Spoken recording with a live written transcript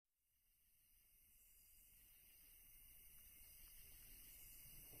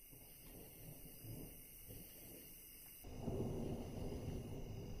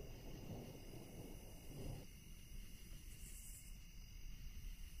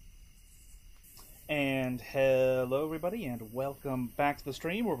And hello, everybody, and welcome back to the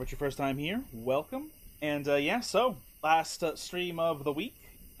stream. Or if it's your first time here, welcome. And yeah, so last stream of the week.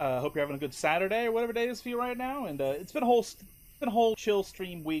 Hope you're having a good Saturday or whatever day it is for you right now. And it's been a whole chill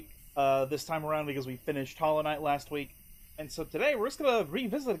stream week this time around because we finished Hollow Knight last week. And so today we're just gonna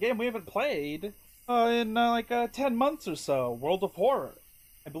revisit a game we haven't played in 10 months or so. World of Horror.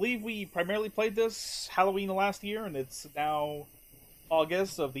 I believe we primarily played this Halloween of last year, and it's now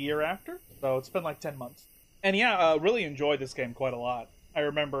August of the year after. So it's been like 10 months. And yeah, really enjoyed this game quite a lot. I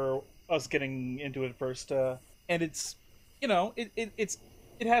remember us getting into it first, and it's, you know, it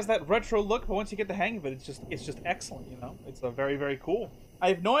has that retro look, but once you get the hang of it, it's just excellent, you know? It's very, very cool. I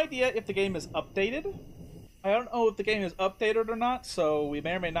have no idea if the game is updated. I don't know if the game is updated or not, so we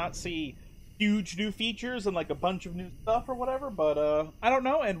may or may not see huge new features and like a bunch of new stuff or whatever, but I don't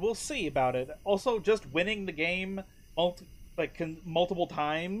know, and we'll see about it. Also, just winning the game multiple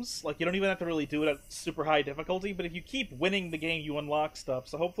times, like, you don't even have to really do it at super high difficulty, but if you keep winning the game, you unlock stuff.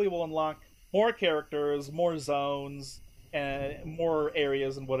 So hopefully we'll unlock more characters, more zones, and more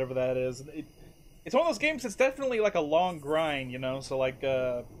areas, and whatever that is. It's one of those games that's definitely like a long grind, you know, so like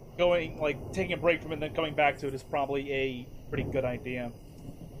taking a break from it and then coming back to it is probably a pretty good idea.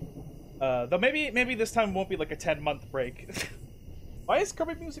 Though maybe this time won't be like a 10-month break. Why is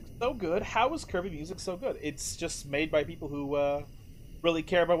Kirby music so good? How is Kirby music so good? It's just made by people who really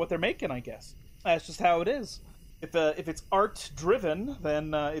care about what they're making, I guess. That's just how it is. If it's art-driven,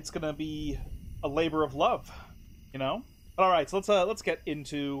 then it's gonna be a labor of love, you know? But all right, so let's get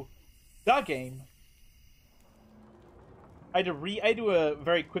into the game. I had to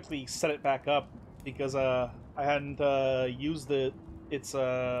very quickly set it back up because I hadn't used its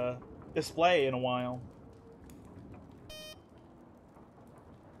display in a while.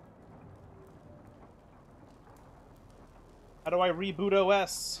 How do I reboot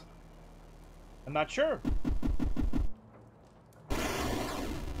OS? I'm not sure.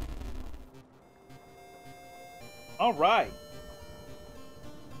 All right.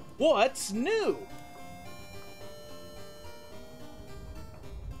 What's new?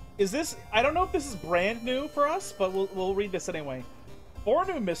 Is this... I don't know if this is brand new for us, but we'll read this anyway. 4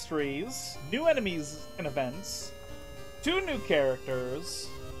 new mysteries, new enemies and events, 2 new characters,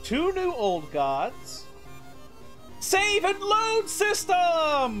 2 new old gods, save and load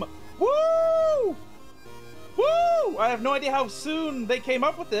system! Woo! Woo! I have no idea how soon they came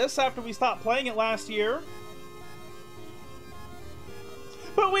up with this after we stopped playing it last year.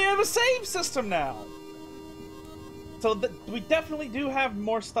 But we have a save system now! So we definitely do have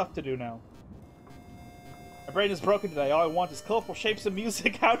more stuff to do now. My brain is broken today. All I want is colorful shapes and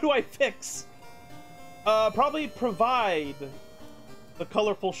music. How do I fix? Probably provide the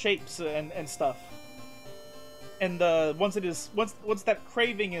colorful shapes and stuff. And once that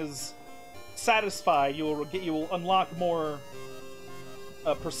craving is satisfied, you will unlock more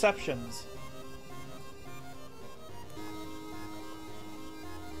perceptions.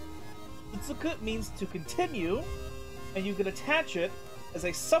 Utsuku means to continue, and you can attach it as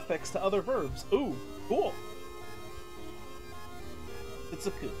a suffix to other verbs. Ooh, cool.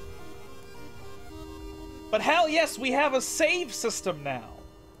 Utsuku. But hell yes, we have a save system now.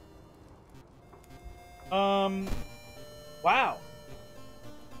 Wow.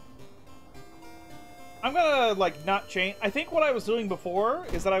 I'm gonna, like, not change... I think what I was doing before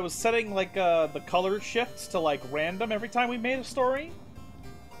is that I was setting, like, the color shifts to, like, random every time we made a story.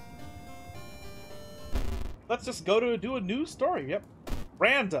 Let's just go to do a new story. Yep.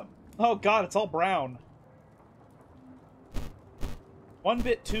 Random. Oh god, it's all brown.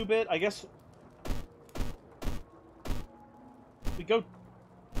 1-bit, 2-bit, I guess... We go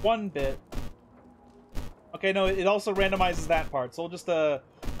 1-bit. Okay, no, it also randomizes that part, so we'll just, I'm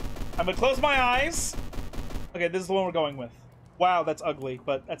gonna close my eyes. Okay, this is the one we're going with. Wow, that's ugly,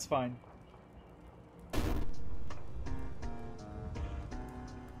 but that's fine.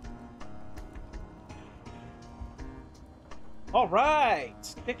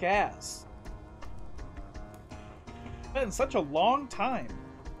 Alright! Kick ass. It's been such a long time.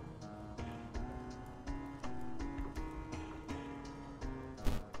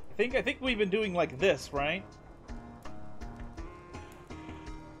 I think we've been doing like this, right?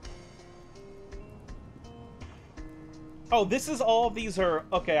 Oh, this is all of these are...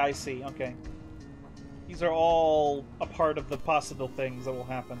 Okay, I see. Okay. These are all a part of the possible things that will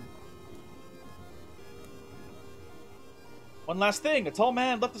happen. One last thing. A tall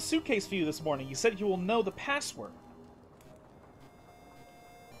man left a suitcase for you this morning. He said you will know the password.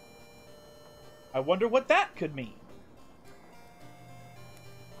 I wonder what that could mean.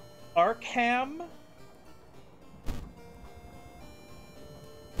 Arkham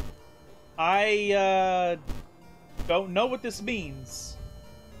I don't know what this means.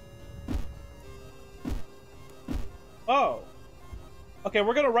 Oh. Okay,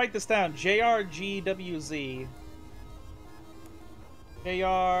 we're gonna write this down. JRGWZ.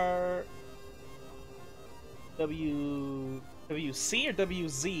 WC or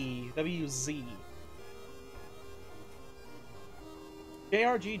WZ? WZ.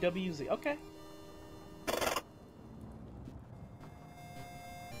 JRGWZ. Okay.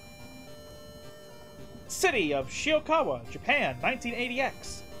 City of Shiokawa, Japan,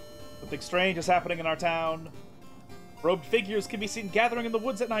 1980X. Something strange is happening in our town. Robed figures can be seen gathering in the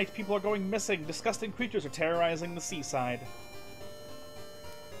woods at night. People are going missing. Disgusting creatures are terrorizing the seaside.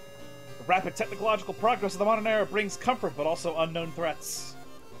 The rapid technological progress of the modern era brings comfort, but also unknown threats.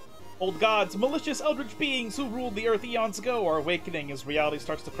 Old gods, malicious eldritch beings who ruled the earth eons ago, are awakening as reality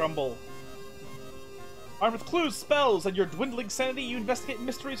starts to crumble. Armed with clues, spells, and your dwindling sanity, you investigate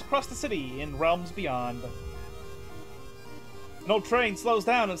mysteries across the city in realms beyond. An old train slows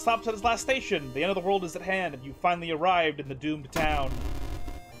down and stops at its last station. The end of the world is at hand, and you finally arrived in the doomed town.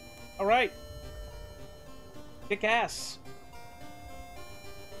 Alright. Kick ass.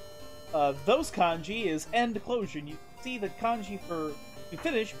 Those kanji is end closure. And you see the kanji for to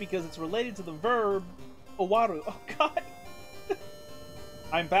finish because it's related to the verb owaru. Oh god.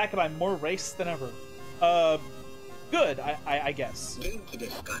 I'm back and I'm more racist than ever. Good, I guess.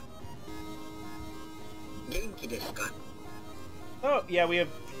 Oh, yeah, we have,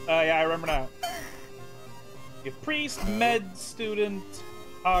 yeah, I remember now. We have priest, med student,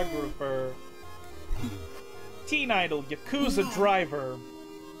 photographer, teen idol, yakuza driver,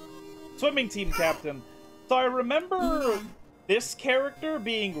 swimming team captain. So I remember this character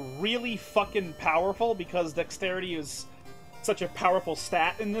being really fucking powerful because dexterity is such a powerful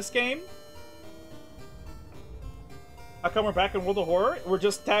stat in this game. How come we're back in World of Horror? We're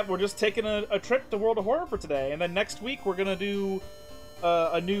just taking a trip to World of Horror for today, and then next week we're gonna do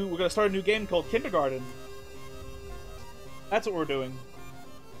we're gonna start a new game called Kindergarten. That's what we're doing.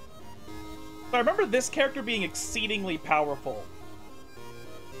 So I remember this character being exceedingly powerful.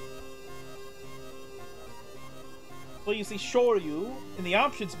 Well, you see Shoryu in the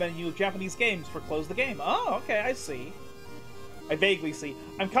options menu of Japanese games for close the game. Oh, okay, I see. I vaguely see.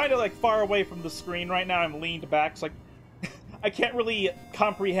 I'm kind of like far away from the screen right now. I'm leaned back, so I can't really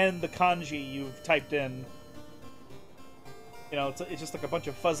comprehend the kanji you've typed in. You know, it's just like a bunch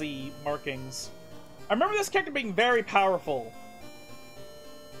of fuzzy markings. I remember this character being very powerful.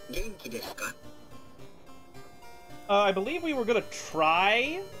 I believe we were gonna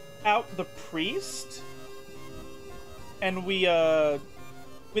try out the priest, and we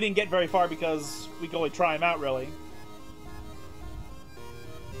didn't get very far because we could only try him out, really.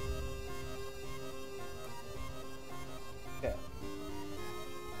 Okay.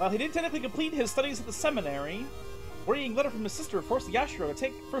 While he didn't technically complete his studies at the seminary, worrying letter from his sister forced Yashiro to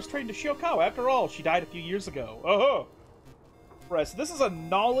take first train to Shiokawa. After all, she died a few years ago. Oh! Right, so this is a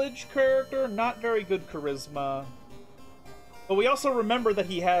knowledge character, not very good charisma. But we also remember that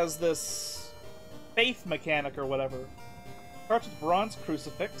he has this faith mechanic or whatever. Starts with bronze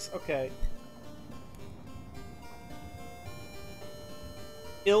crucifix. Okay.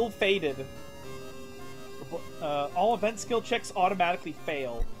 Ill-fated. All event skill checks automatically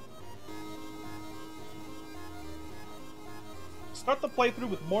fail. Start the playthrough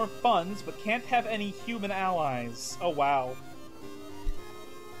with more funds, but can't have any human allies. Oh, wow.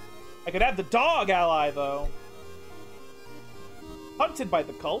 I could have the dog ally, though. Hunted by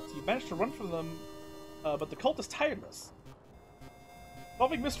the cult, you managed to run from them, but the cult is tireless.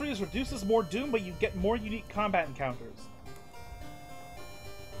 Solving mysteries reduces more doom, but you get more unique combat encounters.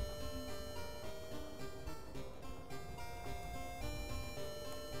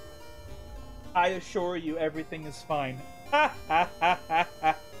 I assure you, everything is fine. Ha ha ha ha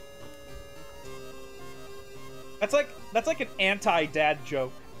ha. That's like an anti-dad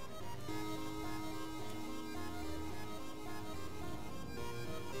joke.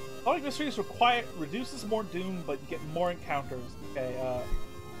 Solving mysteries reduces more doom, but you get more encounters. Okay,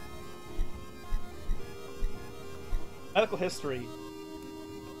 medical history.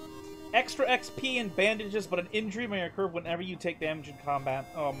 Extra XP and bandages, but an injury may occur whenever you take damage in combat.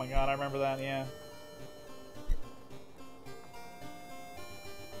 Oh my god, I remember that, yeah.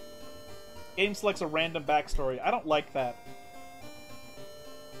 Game selects a random backstory. I don't like that.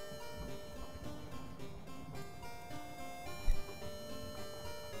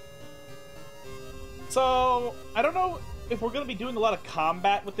 So, I don't know if we're going to be doing a lot of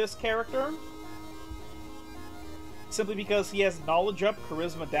combat with this character. Simply because he has knowledge up,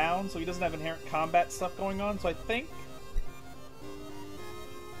 charisma down, so he doesn't have inherent combat stuff going on. So I think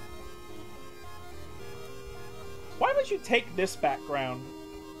don't you take this background?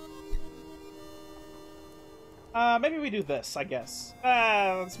 Maybe we do this, I guess.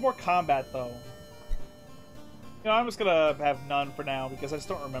 It's more combat, though. You know, I'm just gonna have none for now, because I just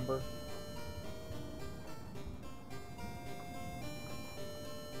don't remember.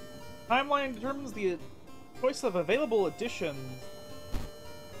 Timeline determines the choice of available editions.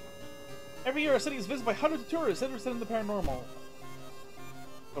 Every year, our city is visited by hundreds of tourists interested in the paranormal.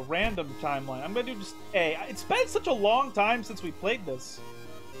 A random timeline. I'm gonna do just A. It's been such a long time since we played this.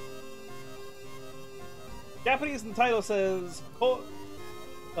 Japanese in the title says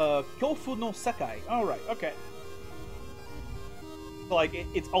Kyofu no Sekai. Alright, okay. So, like,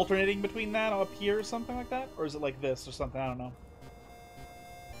 it's alternating between that up here or something like that? Or is it like this or something? I don't know.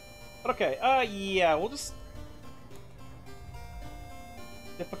 But okay, yeah, we'll just...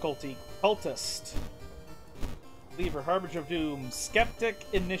 Difficulty. Cultist. Believer, Harbinger of Doom. Skeptic,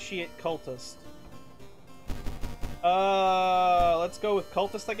 Initiate, Cultist. Let's go with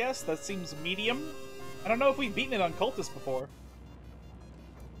Cultist, I guess. That seems medium. I don't know if we've beaten it on Cultist before.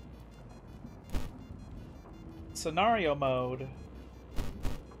 Scenario mode.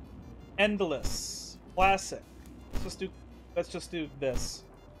 Endless. Classic. Let's just do this.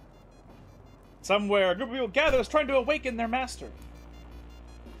 Somewhere, a group of people gathers trying to awaken their master.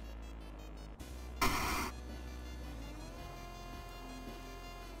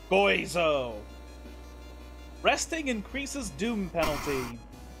 Goizo. Resting increases doom penalty.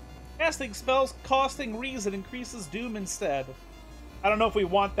 Casting spells costing reason increases doom instead. I don't know if we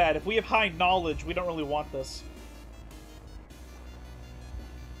want that. If we have high knowledge, we don't really want this.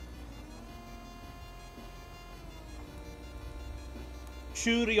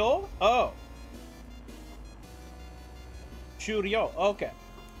 Shuryo? Oh. Shuryo. Okay.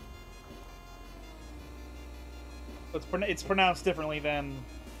 It's pronounced differently than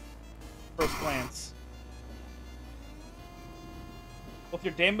first glance. Both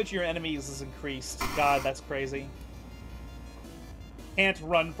your damage to your enemies is increased. God, that's crazy. Can't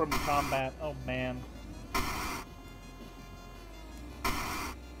run from combat. Oh, man.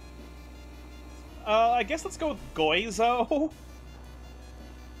 I guess let's go with Goizo.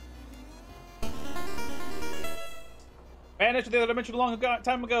 Vanished to the other dimension a long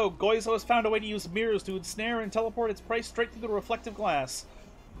time ago, Goizo has found a way to use mirrors to ensnare and teleport its prey straight through the reflective glass.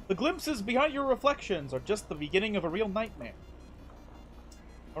 The glimpses behind your reflections are just the beginning of a real nightmare.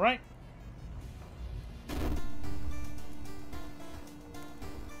 Alright.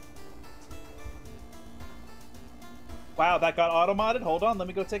 Wow, that got auto-modded? Hold on, let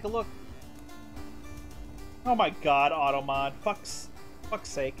me go take a look. Oh my god, auto-mod. Fuck's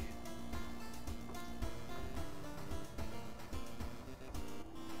sake.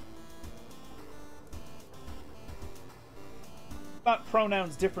 Not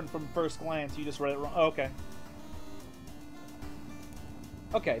pronouns different from first glance, you just read it wrong. Oh, okay.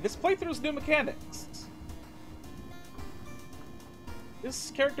 Okay, this playthrough's new mechanics.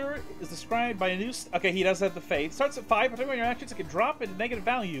 This character is described by a new... Okay, he does have the fate. Starts at 5, depending on your actions, it can drop into negative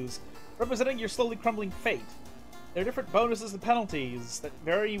values, representing your slowly crumbling fate. There are different bonuses and penalties that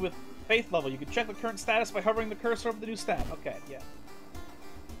vary with faith level. You can check the current status by hovering the cursor over the new stat. Okay, yeah.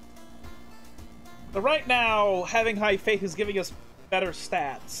 So right now, having high faith is giving us better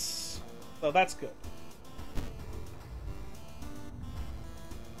stats. So that's good.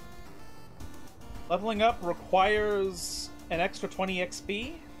 Leveling up requires an extra 20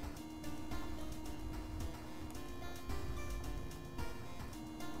 XP.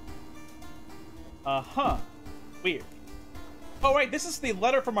 Uh-huh. Weird. Oh, right, this is the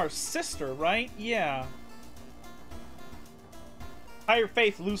letter from our sister, right? Yeah. Higher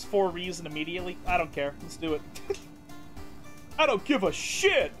faith, lose 4 reason immediately. I don't care. Let's do it. I don't give a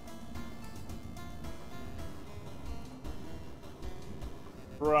shit!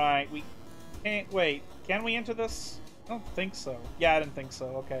 Right, we can't... Wait, can we enter this? I don't think so. Yeah, I didn't think so.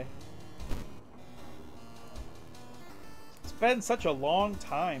 Okay. It's been such a long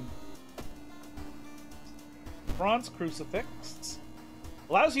time. Bronze Crucifix.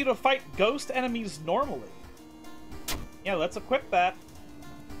 Allows you to fight ghost enemies normally. Yeah, let's equip that.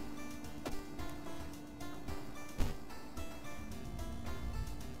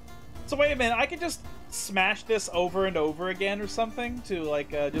 So wait a minute, I could just smash this over and over again or something to,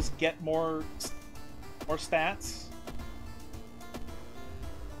 like, just get more stats?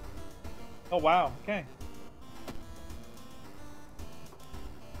 Oh, wow. Okay.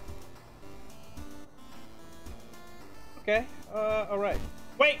 Okay. Alright.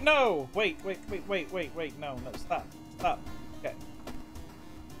 Wait, no! Wait, no, stop. Stop. Okay.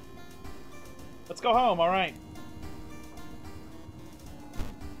 Let's go home, alright.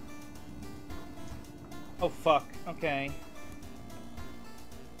 Oh, fuck. Okay.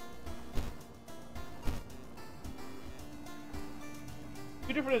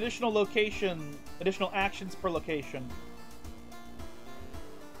 Two different additional actions per location.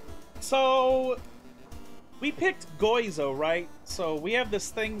 So, we picked Goizo, right? So we have this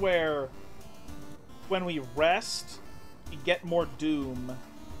thing where when we rest, we get more doom.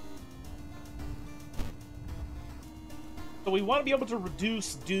 So we want to be able to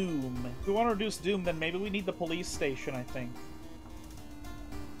reduce doom. If we want to reduce doom, then maybe we need the police station, I think.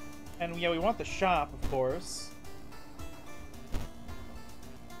 And yeah, we want the shop, of course.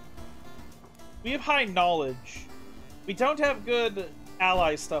 We have high knowledge. We don't have good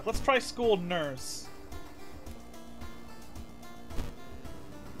ally stuff. Let's try school nurse.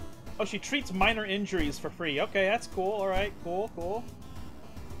 Oh, she treats minor injuries for free. Okay, that's cool. Alright, cool, cool.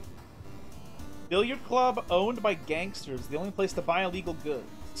 Billiard club owned by gangsters. The only place to buy illegal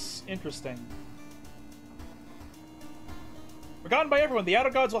goods. Interesting. Forgotten by everyone, the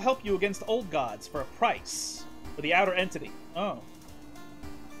outer gods will help you against old gods for a price. For the outer entity. Oh.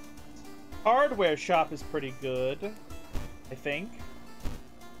 Hardware shop is pretty good, I think.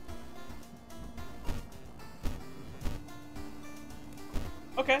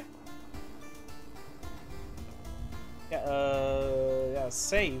 Okay. Yeah,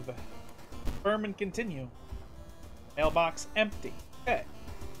 save. Confirm and continue. Mailbox empty. Okay.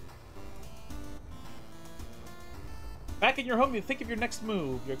 Back in your home, you think of your next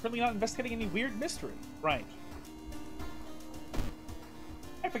move. You're currently not investigating any weird mystery. Right.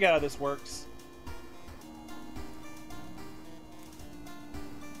 I forget how this works.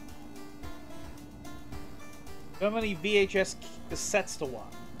 How many VHS cassettes to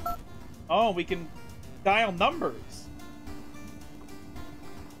watch? Oh, we can dial numbers.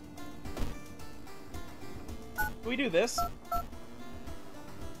 Can we do this?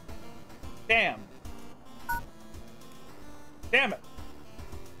 Damn. Damn it.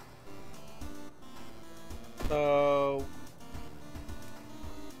 So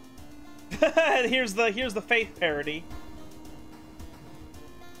here's the Faith parody.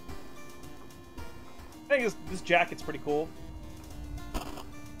 I think this jacket's pretty cool.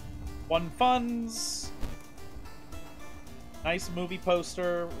 One funds. Nice movie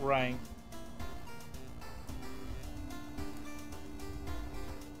poster, right.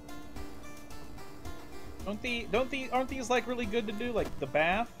 Aren't these like really good to do? Like the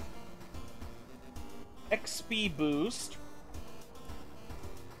bath? XP boost.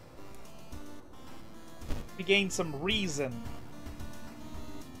 We gain some reason.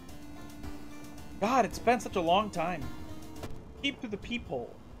 God, it's been such a long time. Peep through the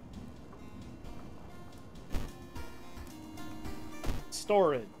peephole.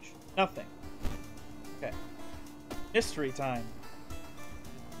 Storage. Nothing. Okay. Mystery time.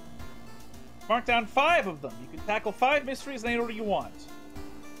 Mark down 5 of them. You can tackle 5 mysteries in any order you want.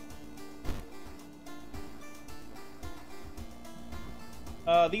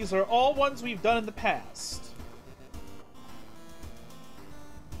 These are all ones we've done in the past.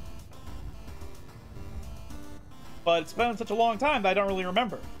 But it's been such a long time that I don't really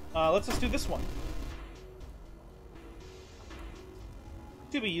remember. Let's just do this one.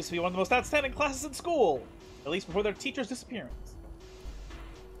 Tubi used to be one of the most outstanding classes in school, at least before their teacher's disappearance.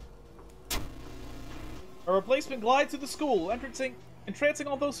 A replacement glides through the school, entrancing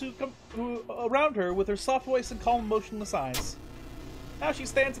all those who around her with her soft voice and calm, motionless eyes. Now she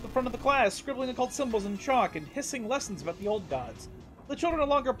stands at the front of the class, scribbling occult symbols in chalk and hissing lessons about the old gods. The children no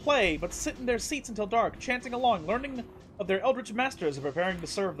longer play, but sit in their seats until dark, chanting along, learning of their eldritch masters and preparing to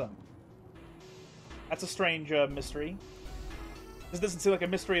serve them. That's a strange mystery. This doesn't seem like a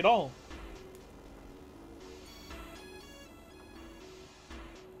mystery at all.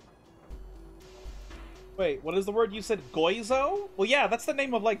 Wait, what is the word you said? Goizo? Well, yeah, that's the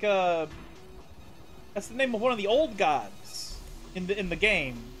name of like a... That's the name of one of the old gods in the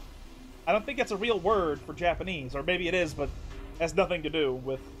game. I don't think that's a real word for Japanese, or maybe it is, but it has nothing to do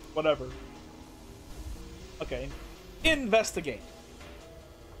with whatever. Okay. Investigate.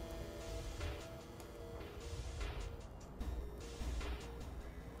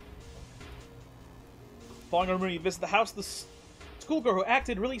 Following a rumor, you visit the house of the schoolgirl who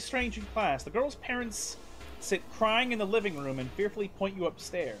acted really strange in class. The girl's parents sit crying in the living room and fearfully point you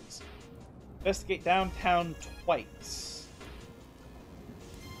upstairs. Investigate downtown twice.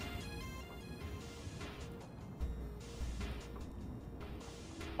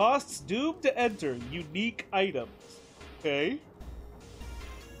 Costs doomed to enter. Unique items. Okay.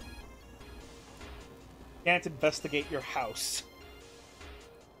 Can't investigate your house.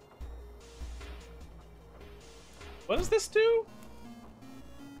 What does this do?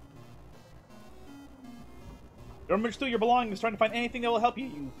 rummage through your belongings trying to find anything that will help you.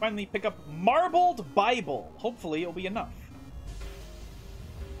 You finally pick up Marbled Bible. Hopefully it'll be enough.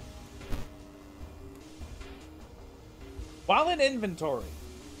 While in inventory,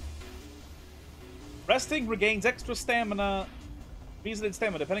 resting regains extra stamina, reason and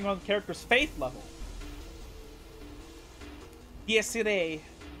stamina, depending on the character's faith level. Piacere.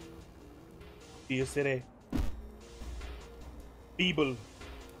 Piacere. Feeble.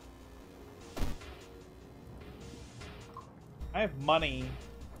 I have money.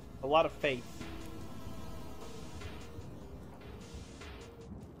 A lot of faith.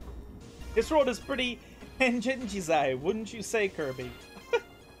 This road is pretty Henjinjizai, wouldn't you say, Kirby?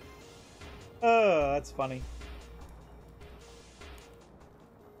 Oh, that's funny.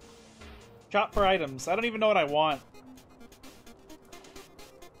 Shop for items. I don't even know what I want.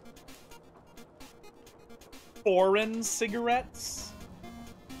 Foreign cigarettes?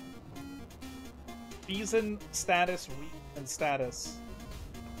 Reason, status, and status.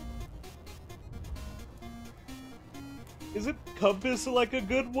 Isn't compass like a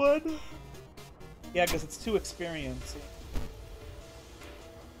good one? Yeah, because it's too experienced.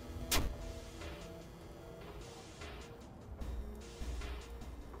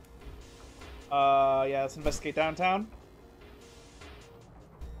 Yeah, let's investigate downtown.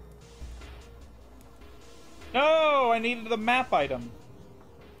 No, I needed the map item.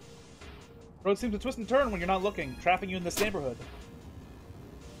 Road seems to twist and turn when you're not looking, trapping you in this neighborhood.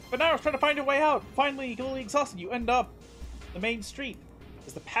 But now I was trying to find your way out. Finally, completely exhausted, you end up the main street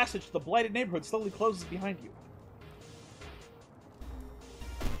as the passage to the blighted neighborhood slowly closes behind you.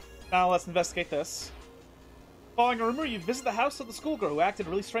 Now let's investigate this. Following a rumor, you visit the house of the schoolgirl who acted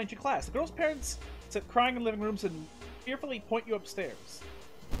really strange in class. The girl's parents sit crying in living rooms and fearfully point you upstairs.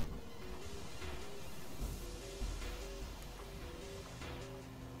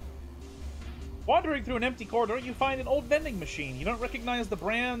 Wandering through an empty corridor, you find an old vending machine. You don't recognize the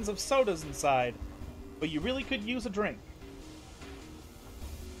brands of sodas inside, but you really could use a drink.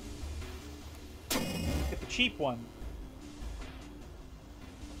 Get the cheap one.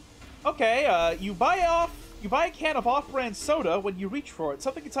 Okay, you buy a can of off-brand soda. When you reach for it,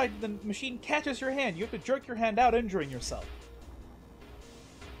 something inside the machine catches your hand. You have to jerk your hand out, injuring yourself.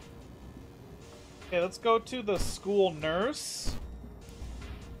 Okay, let's go to the school nurse.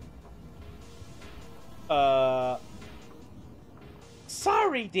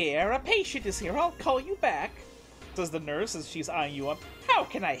 Sorry, dear. A patient is here. I'll call you back, says the nurse as she's eyeing you up. How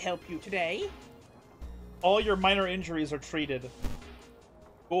can I help you today? All your minor injuries are treated.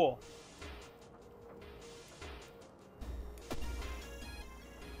 Cool.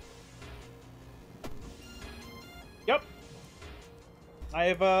 Yep. I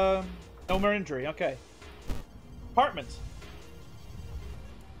have, no more injury. Okay. Apartment.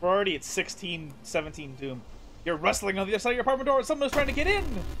 We're already at 16, 17 Doom. You're rustling on the other side of your apartment door. Someone's trying to get in.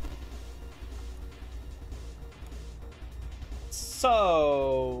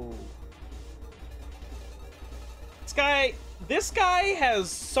 So... This guy has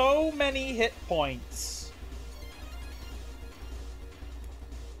so many hit points.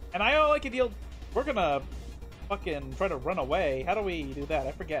 And I don't like a deal. We're gonna fucking try to run away. How do we do that?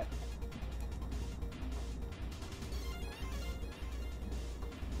 I forget.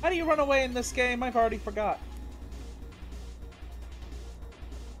 How do you run away in this game? I've already forgot.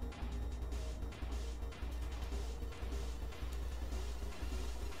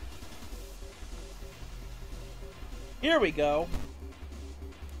 Here we go.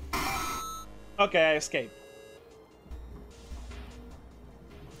 Okay, I escaped.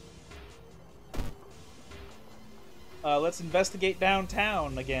 Let's investigate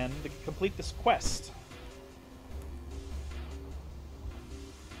downtown again to complete this quest.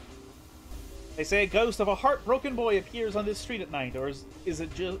 They say a ghost of a heartbroken boy appears on this street at night, or is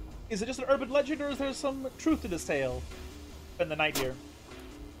it just an urban legend, or is there some truth to this tale? Spend the night here.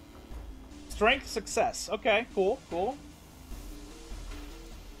 Strength, success. Okay, cool, cool.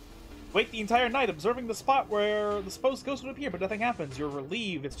 Wait the entire night, observing the spot where the supposed ghost would appear, but nothing happens. You're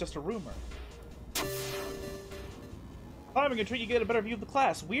relieved it's just a rumor. Climbing a tree, you get a better view of the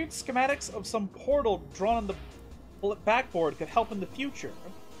class. Weird schematics of some portal drawn on the backboard could help in the future.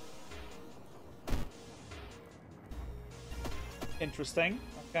 Interesting.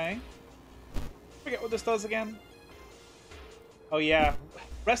 Okay. Forget what this does again. Oh yeah.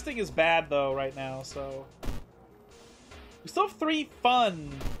 Resting is bad though right now, so... We still have 3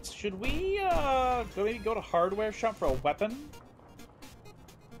 funds. Should we maybe go to hardware shop for a weapon?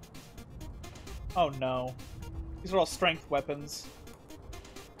 Oh no. These are all strength weapons.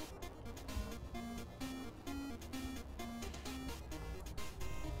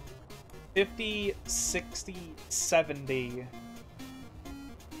 50, 60, 70.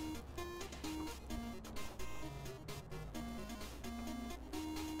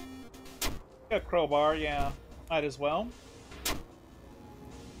 Got a crowbar, yeah. Might as well.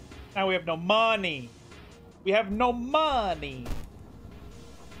 Now we have no money. We have no money.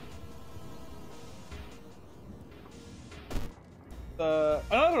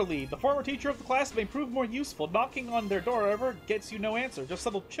 Another lead. The former teacher of the class may prove more useful. Knocking on their door, however, gets you no answer. Just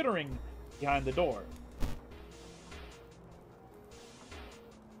subtle chittering behind the door.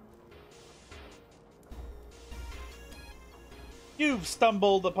 You've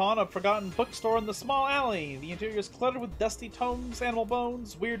stumbled upon a forgotten bookstore in the small alley. The interior is cluttered with dusty tomes, animal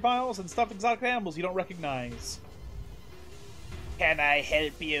bones, weird vials, and stuffed exotic animals you don't recognize. Can I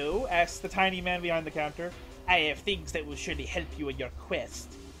help you? Asks the tiny man behind the counter. I have things that will surely help you in your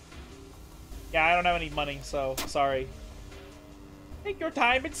quest. Yeah, I don't have any money, so sorry. Take your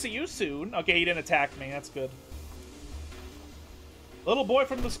time and see you soon. Okay, he didn't attack me. That's good. The little boy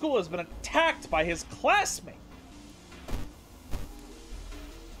from the school has been attacked by his classmate.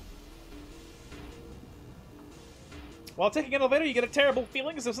 While taking an elevator, you get a terrible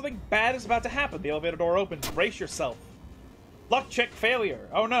feeling as if something bad is about to happen. The elevator door opens. Brace yourself. Luck check failure.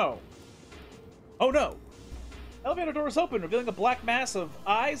 Oh no. Oh no. Elevator door is open, revealing a black mass of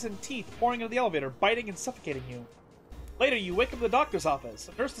eyes and teeth pouring into the elevator, biting and suffocating you. Later, you wake up in the doctor's office.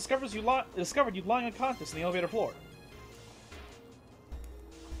 A nurse discovered you lying unconscious on the elevator floor.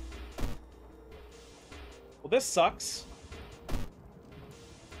 Well, this sucks.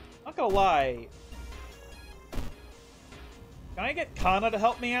 Not gonna lie. Can I get Kana to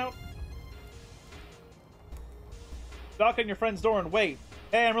help me out? Knock on your friend's door and wait.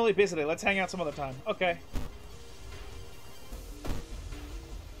 Hey, I'm really busy today. Let's hang out some other time. Okay.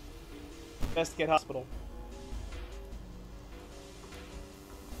 Investigate hospital.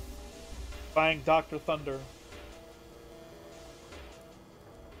 Find Dr. Thunder.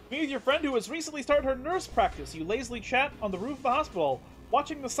 Meet with your friend who has recently started her nurse practice. You lazily chat on the roof of the hospital,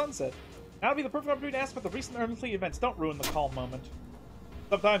 watching the sunset. Now would be the perfect opportunity to ask about the recent earthly events. Don't ruin the calm moment.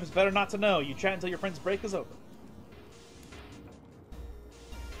 Sometimes it's better not to know. You chat until your friend's break is over.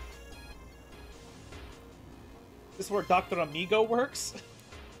 This is where Dr. Amigo works?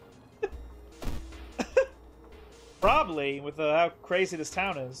 Probably, with how crazy this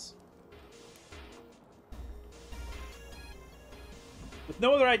town is. With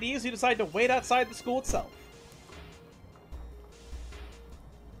no other ideas, you decide to wait outside the school itself.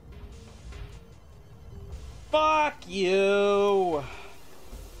 Fuck you!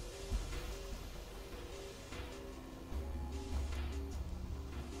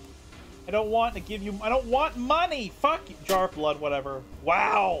 I don't want to give you... I don't want money! Fuck you! Jar of blood, whatever.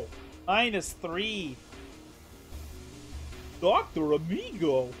 Wow! -3. Dr.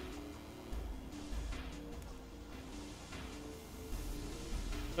 Amigo!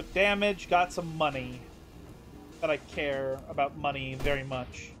 But damage, got some money. That I care about money very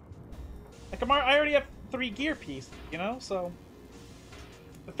much. Like, I already have 3 gear pieces, you know, so...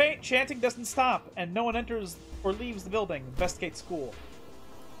 The faint chanting doesn't stop, and no one enters or leaves the building. Investigate school.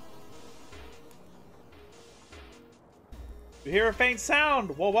 You hear a faint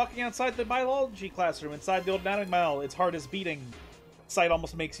sound while walking outside the biology classroom inside the old anatomy mile. Its heart is beating. Sight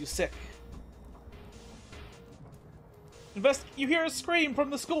almost makes you sick. You hear a scream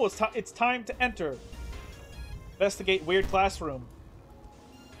from the school. It's time to enter. Investigate weird classroom.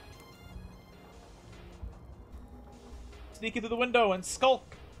 Sneak into the window and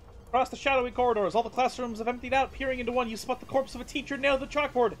skulk across the shadowy corridors. All the classrooms have emptied out. Peering into one, you spot the corpse of a teacher nailed to the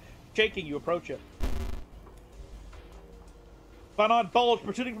chalkboard. Shaking, you approach it. An odd bulge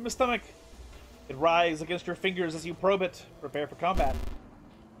protruding from his stomach. It writhes against your fingers as you probe it. Prepare for combat.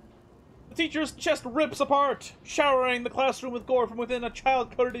 The teacher's chest rips apart, showering the classroom with gore from within. A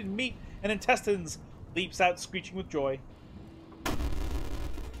child coated in meat and intestines leaps out, screeching with joy.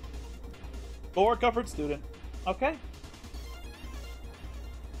 Gore-covered student. Okay.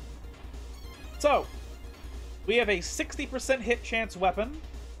 So, we have a 60% hit chance weapon.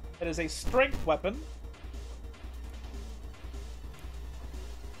 It is a strength weapon.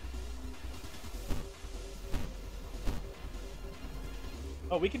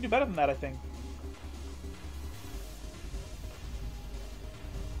 Oh, we can do better than that, I think.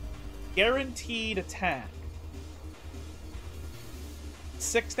 Guaranteed attack.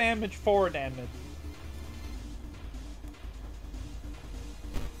 6 damage, 4 damage.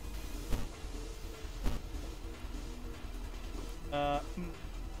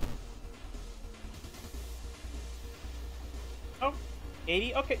 Oh,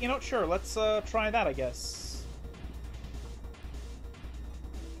 80? Okay, you know what, sure, let's try that, I guess.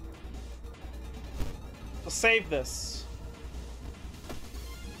 save this.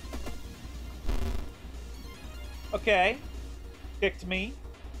 Okay. Kicked me.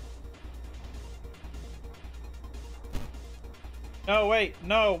 No, wait.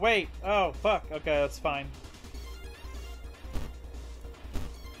 No, wait. Oh, fuck. Okay, that's fine.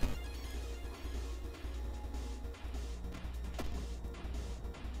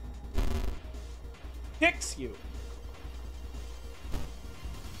 Kicks you.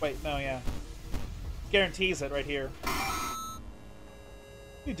 Wait, no, yeah. Guarantees it right here.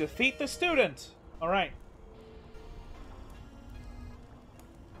 You defeat the student. All right.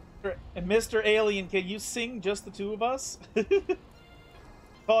 And Mr. Alien, can you sing just the two of us?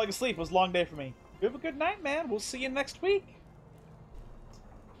 Falling asleep was a long day for me. You have a good night, man. We'll see you next week.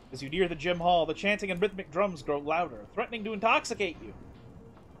 As you near the gym hall, the chanting and rhythmic drums grow louder, threatening to intoxicate you.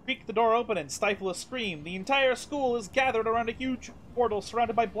 Creak the door open and stifle a scream. The entire school is gathered around a huge portal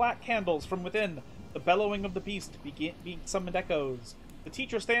surrounded by black candles from within. The bellowing of the beast being summoned echoes. The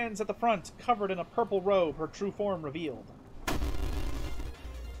teacher stands at the front, covered in a purple robe, her true form revealed.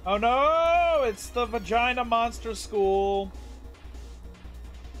 Oh no! It's the Vagina Monster School!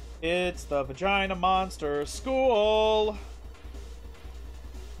 It's the Vagina Monster School!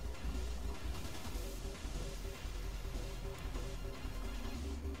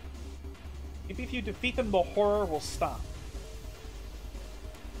 Maybe if you defeat them, the horror will stop.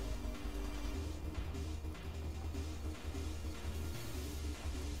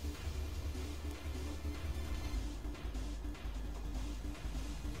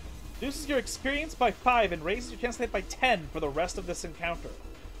 Reduces your experience by 5 and raises your chance to hit by 10 for the rest of this encounter.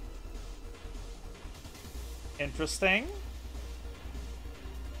 Interesting.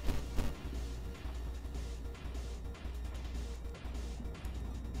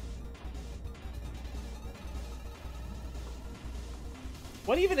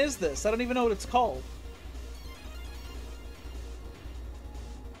 What even is this? I don't even know what it's called.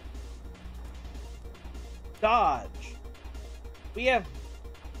 Dodge. We have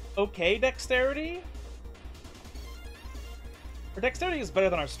okay dexterity? Our dexterity is better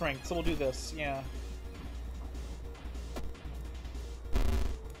than our strength, so we'll do this, yeah.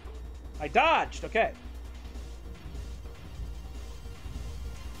 I dodged, okay.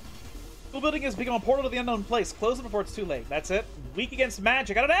 School building has become a portal to the unknown place. Close it before it's too late. That's it. Weak against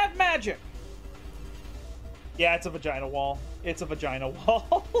magic. I don't have magic! Yeah, it's a vagina wall. It's a vagina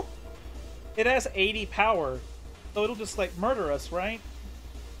wall. It has 80 power, so it'll just, like, murder us, right?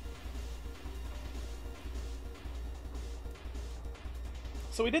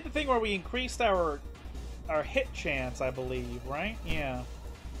 So we did the thing where we increased our hit chance, I believe, right? Yeah.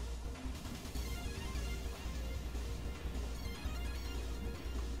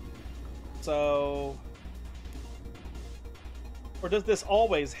 So... Or does this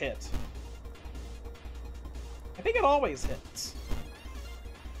always hit? I think it always hits.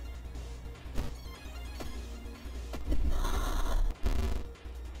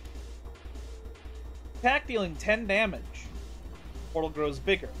 Attack dealing 10 damage. Portal grows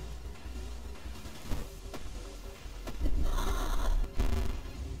bigger.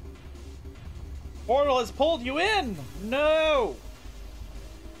 Portal has pulled you in! No!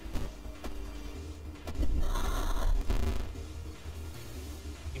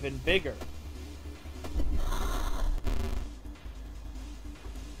 Even bigger.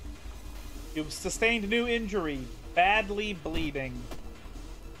 You've sustained new injury. Badly bleeding.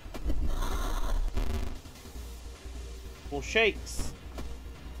 Well, shakes.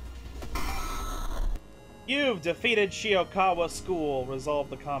 You've defeated Shiokawa School. Resolve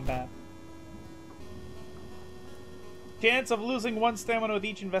the combat. Chance of losing 1 stamina with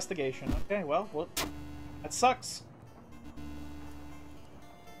each investigation. Okay, well, that sucks.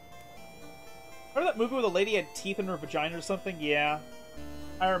 Remember that movie where the lady had teeth in her vagina or something? Yeah,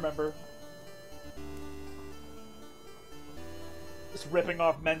 I remember. Just ripping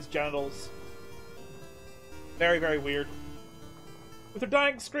off men's genitals. Very, very weird. With her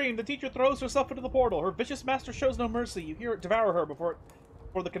dying scream, the teacher throws herself into the portal. Her vicious master shows no mercy. You hear it devour her before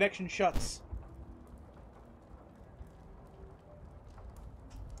the connection shuts.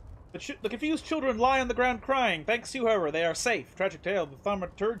 The confused children lie on the ground crying. Thanks to you, however, they are safe. Tragic tale of the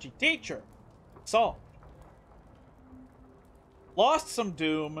thaumaturgy. Teacher! Solved. Lost some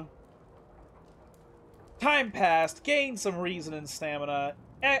doom. Time passed. Gained some reason and stamina.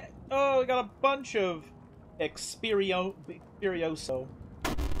 Oh, we got a bunch of Experioso.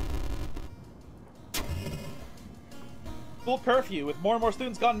 School curfew. With more and more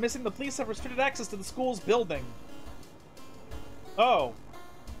students gone missing, the police have restricted access to the school's building. Oh.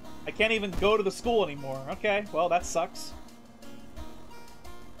 I can't even go to the school anymore. Okay, well, that sucks.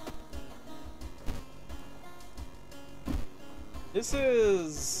 This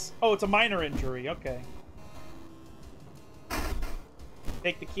is... Oh, it's a minor injury. Okay.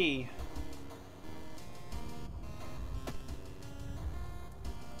 Take the key.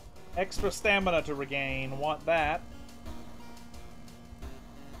 Extra stamina to regain. Want that.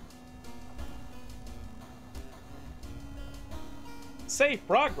 Save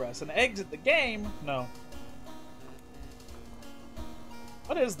progress and exit the game? No.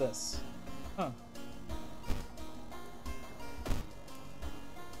 What is this? Huh.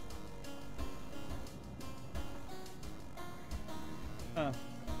 Huh.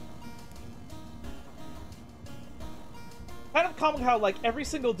 Kind of comical how, like, every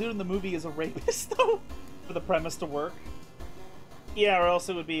single dude in the movie is a rapist, though, for the premise to work. Yeah, or else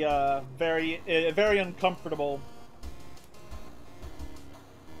it would be, very uncomfortable.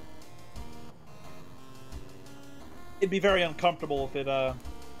 It'd be very uncomfortable if it,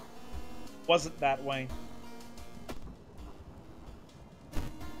 wasn't that way.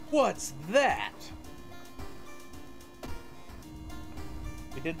 What's that?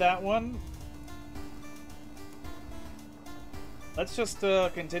 We did that one. Let's just,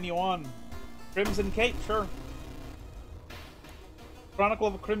 continue on. Crimson Cape, sure. Chronicle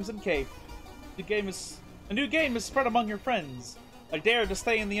of a Crimson Cape. A new game is spread among your friends. A dare to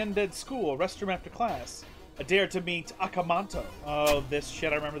stay in the undead school, restroom after class. A dare to meet Akamanto. Oh, this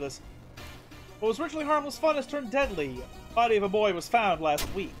shit, I remember this. What was originally harmless fun has turned deadly. Body of a boy was found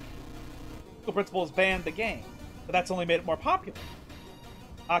last week. School principal has banned the game, but that's only made it more popular.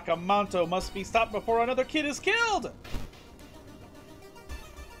 Akamanto must be stopped before another kid is killed!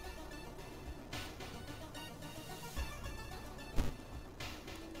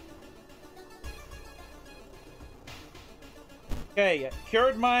 Okay,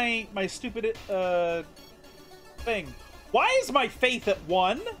 cured my stupid, thing. Why is my faith at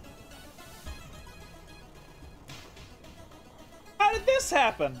 1? How did this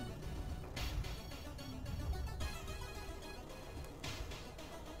happen?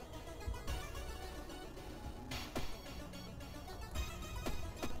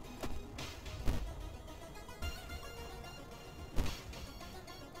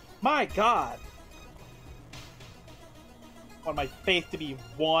 My God. I want my faith to be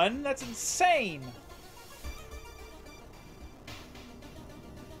 1? That's insane!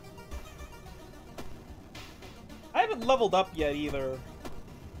 I haven't leveled up yet, either.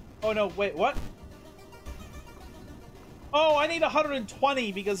 Oh, no, wait, what? Oh, I need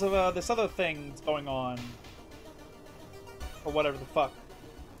 120 because of this other thing that's going on. Or whatever the fuck.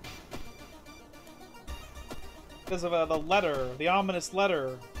 Because of the letter, the ominous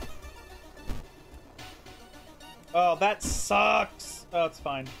letter. Oh, that sucks! Oh, it's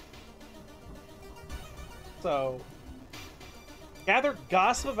fine. So... gather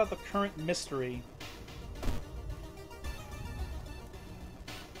gossip about the current mystery.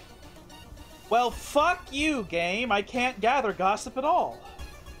 Well, fuck you, game! I can't gather gossip at all!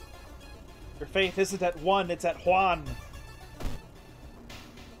 Your faith isn't at 1, it's at Juan.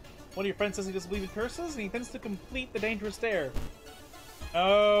 One of your friends says he doesn't believe in curses, and he intends to complete the dangerous dare.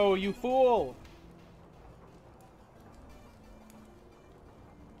 Oh, you fool!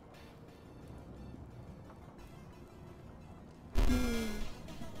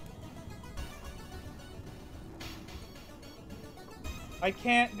 I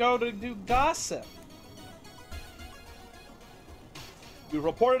can't go to do gossip. You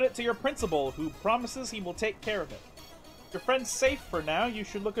reported it to your principal, who promises he will take care of it. Your friend's safe for now. You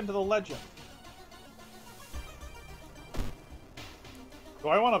should look into the legend. Do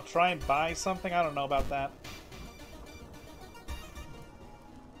I want to try and buy something? I don't know about that.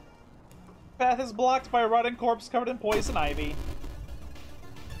 Path is blocked by a rotting corpse covered in poison ivy.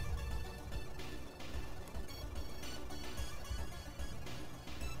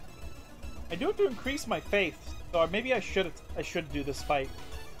 I do have to increase my faith, so maybe I should do this fight.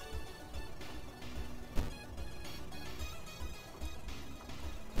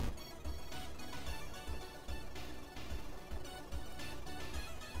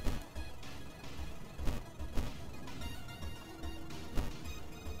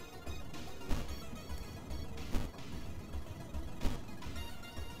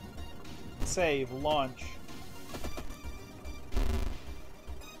 Save, launch.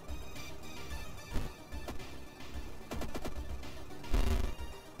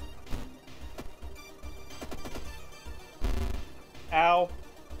 Ow.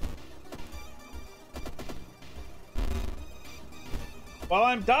 Well,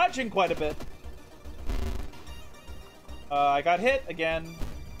 I'm dodging quite a bit. I got hit again.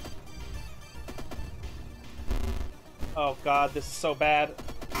 Oh god, this is so bad.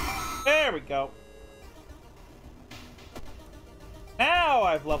 There we go. Now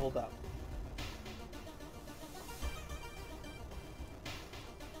I've leveled up.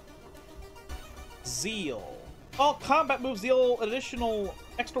 Zeal. All combat moves deal additional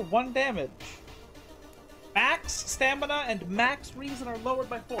extra 1 damage. Max stamina and max reason are lowered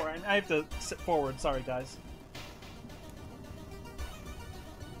by 4. And I have to sit forward. Sorry, guys.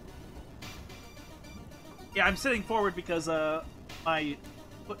 Yeah, I'm sitting forward because my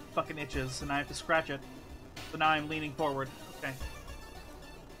foot fucking itches and I have to scratch it. So now I'm leaning forward. Okay.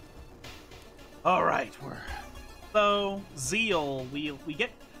 All right, so Zeal. We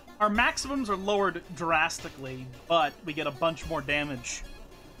get our maximums are lowered drastically, but we get a bunch more damage.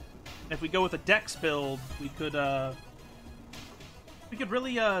 And if we go with a Dex build, we could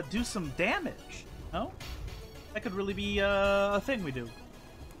really do some damage. No, that could really be a thing we do.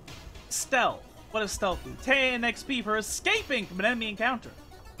 Stealth. What does stealth do? 10 XP for escaping from an enemy encounter.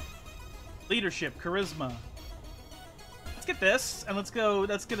 Leadership, charisma. Let's get this, and let's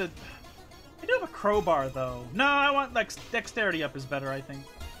get a... I do have a crowbar, though. No, I want, like, dexterity up is better, I think.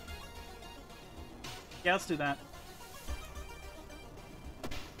 Yeah, let's do that.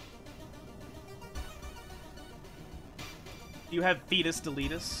 Do you have fetus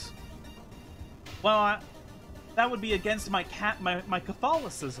deletus? Well, that would be against my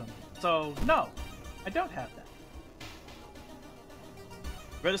Catholicism. So, no, I don't have that.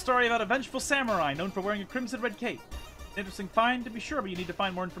 Read a story about a vengeful samurai known for wearing a crimson red cape. Interesting find, to be sure, but you need to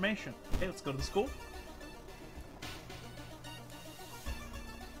find more information. Okay, let's go to the school.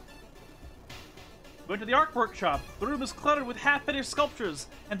 Went to the art workshop. The room is cluttered with half-finished sculptures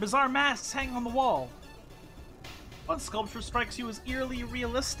and bizarre masks hanging on the wall. One sculpture strikes you as eerily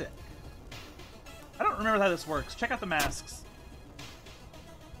realistic. I don't remember how this works. Check out the masks.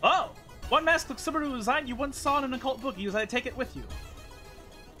 Oh! One mask looks similar to a design you once saw in an occult book. You decided to take it with you.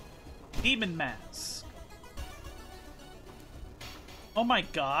 Demon mask. Oh my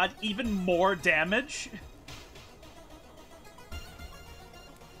god, even more damage?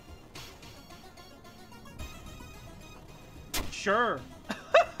 Sure.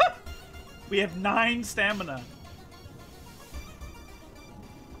 We have 9 stamina.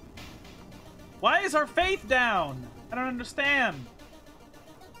 Why is our faith down? I don't understand.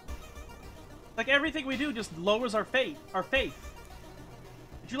 Like, everything we do just lowers our faith.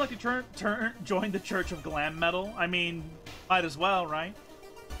 Would you like to join the Church of Glam Metal? I mean, might as well, right?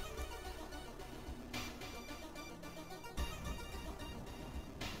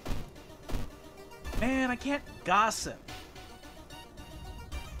 Man, I can't gossip.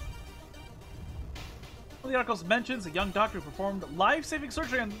 One of the articles mentions a young doctor who performed life-saving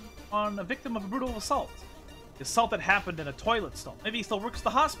surgery on a victim of a brutal assault. The assault that happened in a toilet stall. Maybe he still works at the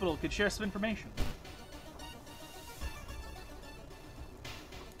hospital, could share some information.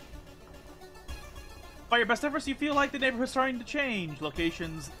 By your best efforts, you feel like the neighborhood's starting to change.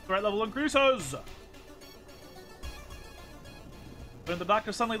 Locations, threat level increases. When the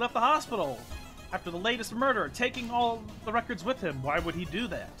doctor suddenly left the hospital after the latest murder, taking all the records with him. Why would he do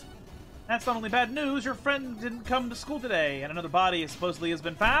that? That's not only bad news, your friend didn't come to school today, and another body supposedly has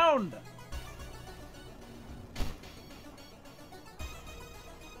been found.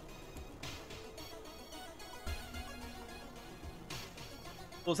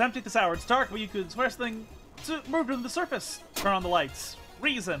 Well, it's empty at this hour. It's dark, but you could swear something moved to the surface. Turn on the lights.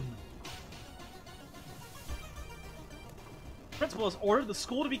 Reason. Principal has ordered the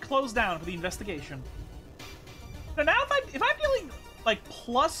school to be closed down for the investigation. Now if I'm dealing like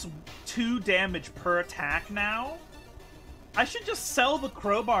 +2 damage per attack now, I should just sell the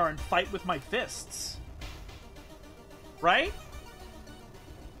crowbar and fight with my fists. Right?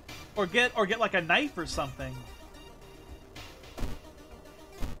 Or get like a knife or something.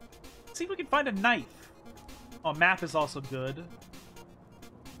 See if we can find a knife. Oh, map is also good.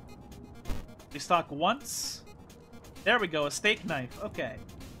 Restock once. There we go, a steak knife. Okay.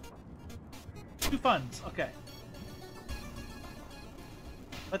 2 funds. Okay.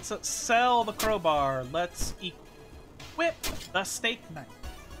 Let's sell the crowbar. Let's equip the steak knife.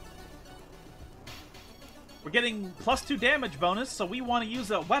 We're getting +2 damage bonus, so we want to use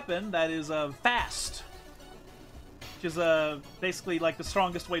a weapon that is fast. Which is basically like the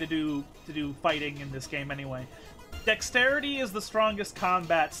strongest way to do fighting in this game anyway. Dexterity is the strongest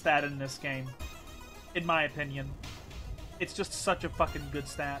combat stat in this game, in my opinion. It's just such a fucking good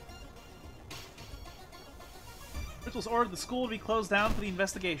stat. Rituals ordered the school to be closed down for the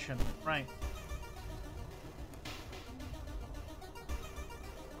investigation. Right.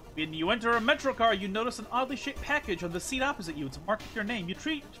 When you enter a metro car, you notice an oddly shaped package on the seat opposite you. It's marked with your name. You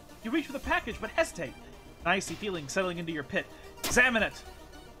reach for the package, but hesitate. An icy feeling settling into your pit. Examine it.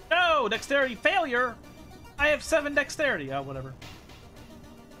 No! Dexterity failure! I have 7 dexterity. Oh, whatever.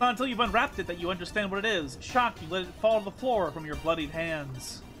 Not until you've unwrapped it that you understand what it is. Shocked, you let it fall to the floor from your bloodied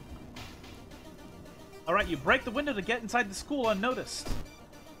hands. Alright, you break the window to get inside the school unnoticed.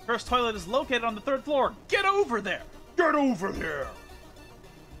 First toilet is located on the 3rd floor. Get over there! Get over there!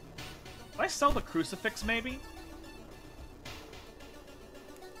 Did I sell the crucifix, maybe?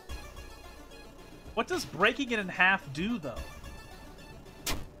 What does breaking it in half do, though?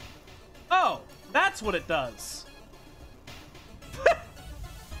 Oh, that's what it does.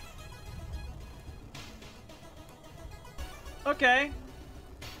 Okay.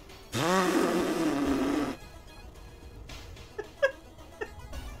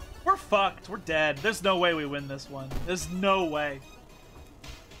 We're fucked. We're dead. There's no way we win this one. There's no way.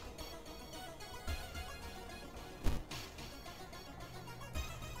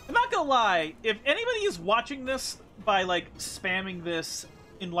 I'm not gonna lie. If anybody is watching this by, like, spamming this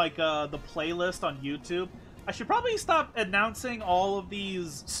in, like, the playlist on YouTube, I should probably stop announcing all of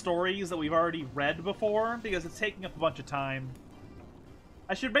these stories that we've already read before, because it's taking up a bunch of time.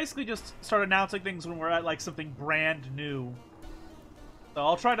 I should basically just start announcing things when we're at, like, something brand new. So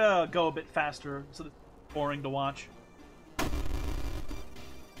I'll try to go a bit faster, so that it's boring to watch.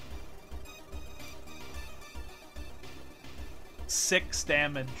 Six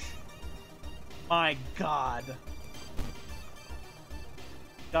damage. My god.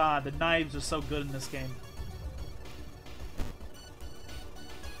 God, the knives are so good in this game.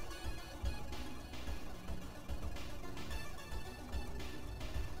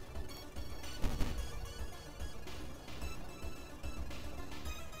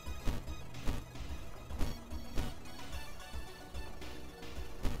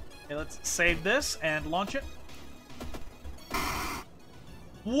 Okay, let's save this and launch it.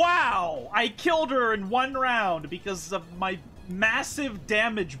 Wow! I killed her in 1 round because of my massive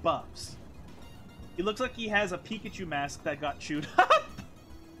damage buffs. He looks like he has a Pikachu mask that got chewed up.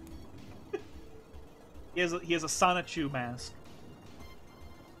 He has a Sonichu mask.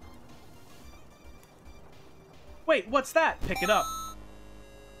 Wait, what's that? Pick it up.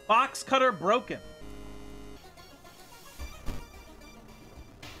 Box cutter broken.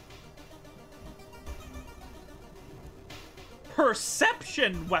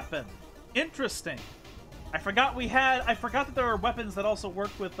 Perception weapon. Interesting. I forgot that there are weapons that also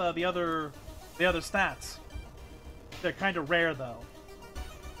work with the other stats. They're kind of rare though.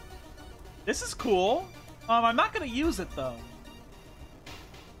 This is cool. I'm not gonna use it though.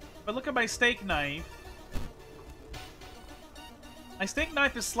 But look at my steak knife. My steak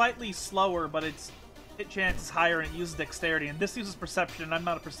knife is slightly slower, but its hit chance is higher and it uses dexterity. And this uses perception, and I'm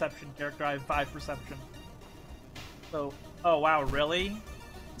not a perception character. I have 5 perception. So, oh wow, really?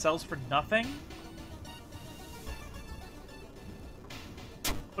 It sells for nothing?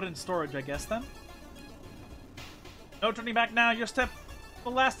 Put it in storage, I guess, then. No turning back now. Your step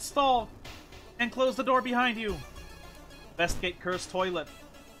the last stall. And close the door behind you. Investigate cursed toilet.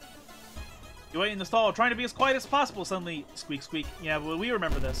 You wait in the stall, trying to be as quiet as possible. Suddenly, squeak, squeak. Yeah, well, we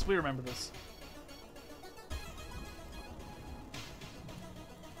remember this. We remember this.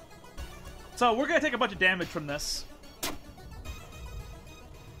 So, we're gonna take a bunch of damage from this.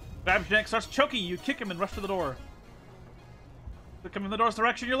 Grabs your neck, starts choking you, kick him, and rush to the door. They're coming in the door's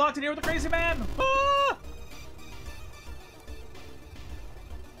direction. You're locked in here with a crazy man. Ah!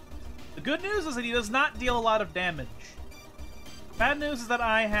 The good news is that he does not deal a lot of damage. Bad news is that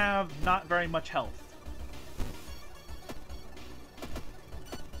I have not very much health.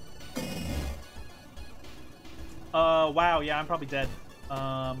 Wow, yeah, I'm probably dead.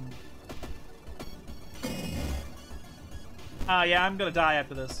 Yeah, I'm gonna die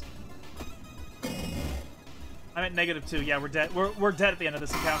after this. I'm at -2. Yeah, we're dead. We're dead at the end of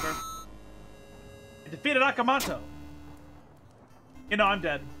this encounter. I defeated Akamoto. You know, I'm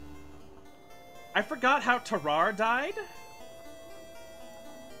dead. I forgot how Tarar died.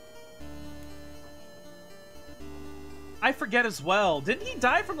 I forget as well. Didn't he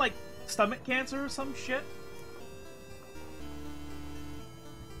die from, like, stomach cancer or some shit?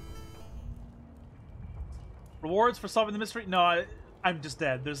 Rewards for solving the mystery? No, I'm just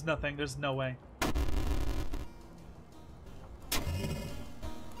dead. There's nothing. There's no way.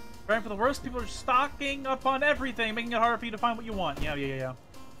 Preparing for the worst, people are stocking up on everything, making it harder for you to find what you want. Yeah.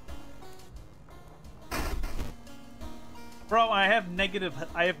 Bro, I have negative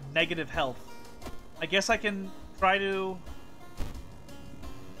health. I guess I can try to...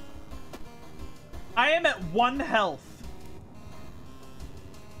 I am at 1 health.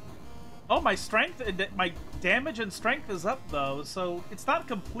 Oh, my strength, my damage and strength is up though, so it's not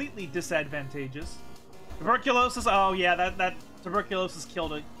completely disadvantageous. Tuberculosis, oh yeah, that tuberculosis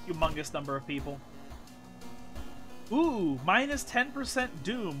killed a humongous number of people. Ooh, minus 10%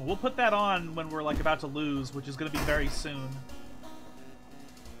 Doom. We'll put that on when we're, like, about to lose, which is going to be very soon.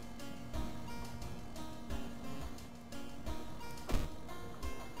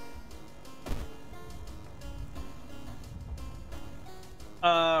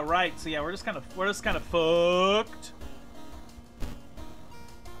 Right. So yeah, we're just kind of fucked.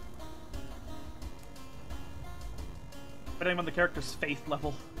 Depending on the character's faith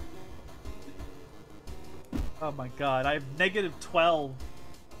level. Oh my god, I have negative 12.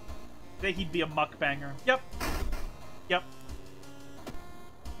 I think he'd be a muckbanger. Yep. Yep.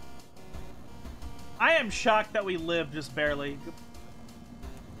 I am shocked that we lived just barely.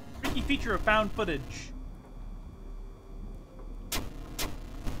 Freaky feature of found footage.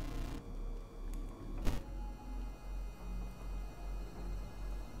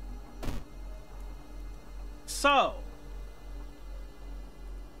 So,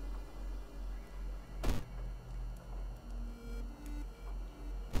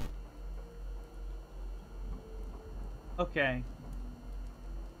 okay.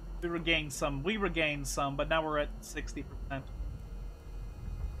 We regained some, but now we're at 60%.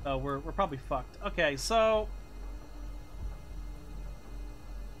 So we're probably fucked. Okay, so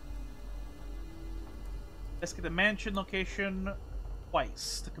let's get the mansion location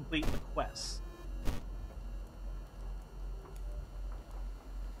twice to complete the quest.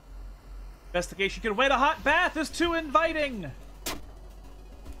 Investigation can wait. A hot bath is too inviting. You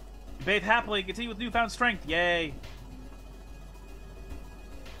bathe happily, continue with newfound strength. Yay.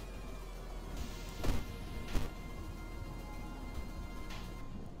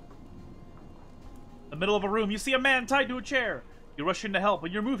 In the middle of a room, you see a man tied to a chair. You rush in to help.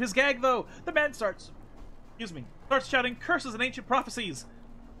 When you remove his gag, though, the man starts shouting curses and ancient prophecies.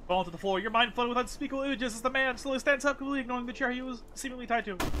 Fall to the floor. Your mind flooded with unspeakable images as the man slowly stands up, completely ignoring the chair he was seemingly tied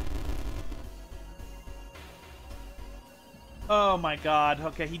to. Oh my god.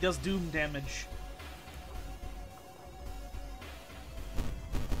 Okay, he does doom damage.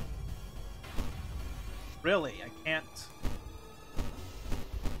 Really? I can't...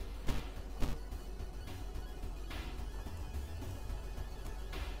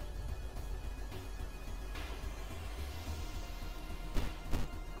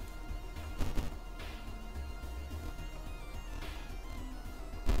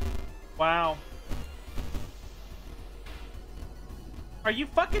 Wow. Are you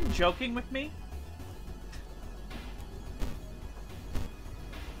fucking joking with me?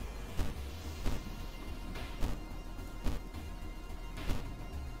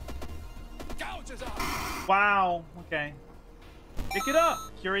 Wow. Okay. Pick it up.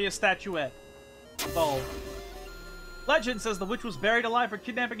 Curious statuette. Oh. Legend says the witch was buried alive for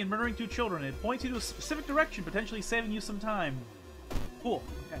kidnapping and murdering 2 children. It points you to a specific direction, potentially saving you some time. Cool.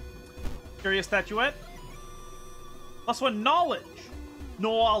 Okay. Curious statuette. +1 knowledge.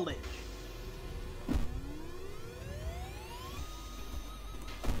 Knowledge.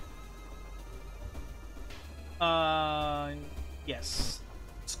 Yes.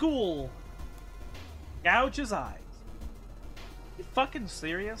 School. Gouge his eyes. You fucking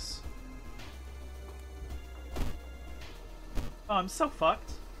serious? Oh, I'm so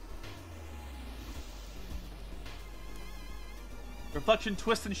fucked. Reflection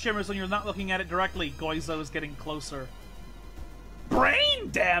twists and shimmers when you're not looking at it directly. Goizo is getting closer.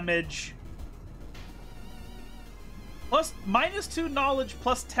 Brain damage! -2 knowledge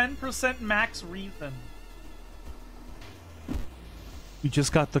plus 10% max reason. We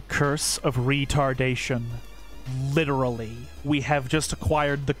just got the curse of retardation. Literally. We have just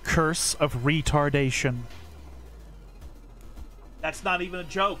acquired the curse of retardation. That's not even a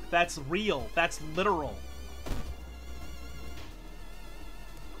joke. That's real. That's literal.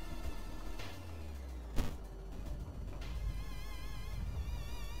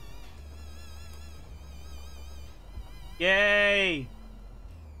 Yay!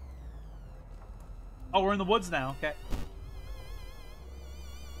 Oh, we're in the woods now. Okay.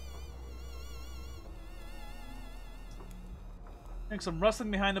 Hearing some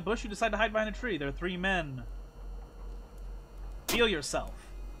rustling behind the bush, you decide to hide behind a tree. There are 3 men. Reveal yourself.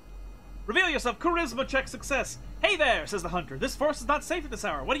 Reveal yourself. Charisma check success. Hey there, says the hunter. This forest is not safe at this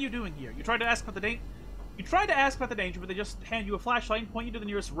hour. What are you doing here? You tried to ask about the danger, but they just hand you a flashlight and point you to the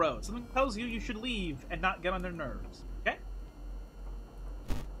nearest road. Something tells you should leave and not get on their nerves. Okay?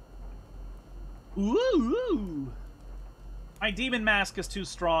 Ooh! My demon mask is too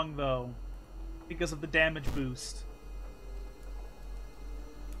strong, though, because of the damage boost.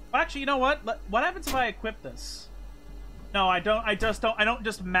 Well, actually, you know what? What happens if I equip this? No, I don't. I don't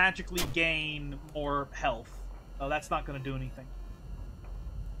just magically gain more health. So that's not going to do anything.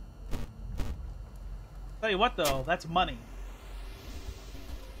 Tell you what, though, that's money.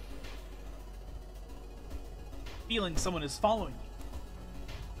 Feeling someone is following you.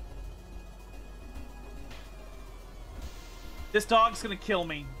 This dog's gonna kill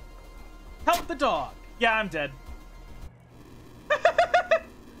me. Help the dog! Yeah, I'm dead.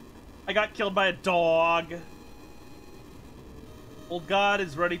 I got killed by a dog. Old God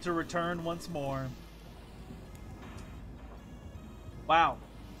is ready to return once more. Wow.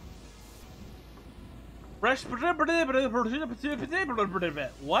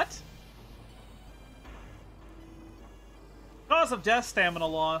 What? Cause of death, stamina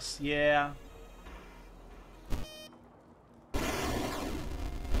loss. Yeah.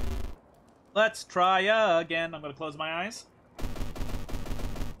 Let's try again. I'm gonna close my eyes.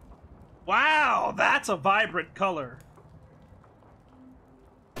 Wow, that's a vibrant color.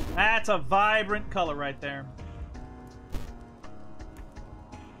 That's a vibrant color right there.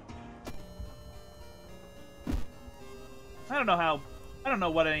 I don't know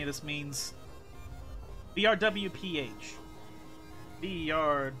what any of this means. BRWPH.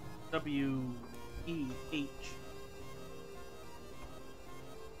 BRWEH.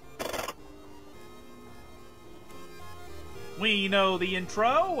 We know the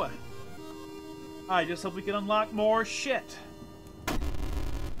intro. I just hope we can unlock more shit.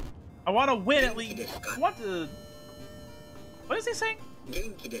 I want to win at least. I want to... What is he saying?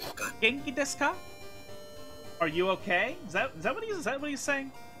 Genki desu ka? Are you okay? Is that what he's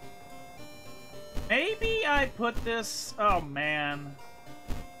saying? Maybe I put this... Oh, man.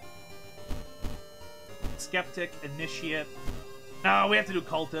 Skeptic, Initiate. No, we have to do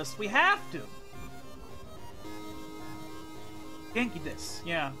Cultist. We have to. Genki desu.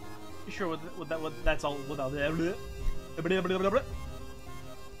 Yeah. You sure that's all without...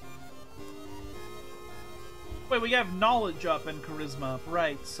 Wait, we have knowledge up and charisma.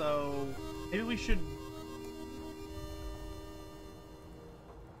 Right, so... Maybe we should...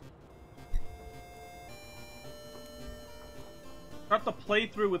 Start the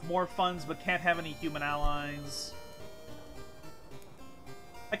playthrough with more funds, but can't have any human allies.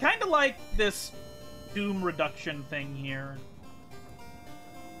 I kind of like this doom reduction thing here.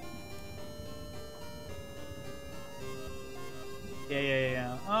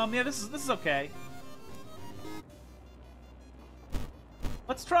 Yeah. Yeah, this is okay.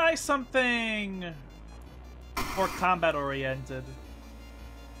 Let's try something more combat-oriented.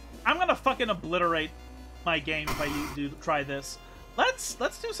 I'm gonna fucking obliterate my game if I try this. Let's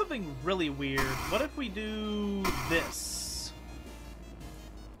do something really weird. What if we do this?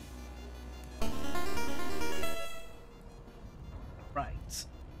 Right.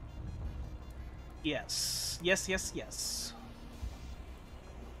 Yes. Yes.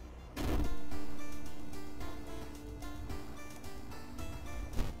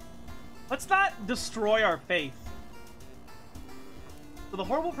 Let's not destroy our faith. So the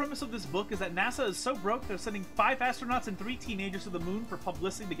horrible premise of this book is that NASA is so broke they're sending 5 astronauts and 3 teenagers to the moon for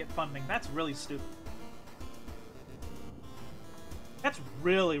publicity to get funding. That's really stupid. That's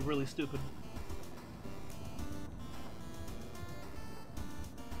really, really stupid.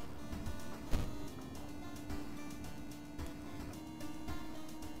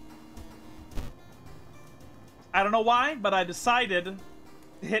 I don't know why, but I decided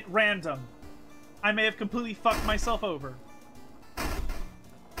to hit random. I may have completely fucked myself over.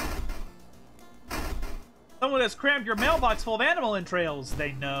 Someone has crammed your mailbox full of animal entrails.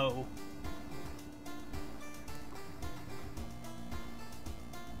 They know.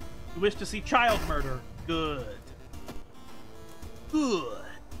 You wish to see child murder? Good. Good.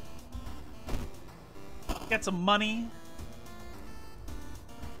 Get some money.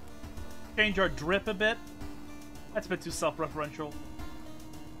 Change our drip a bit. That's a bit too self-referential.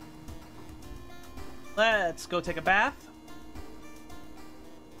 Let's go take a bath.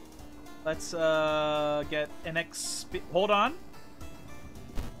 Let's get an XP. Hold on.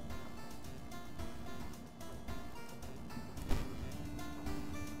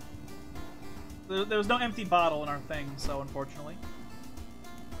 There was no empty bottle in our thing, so unfortunately.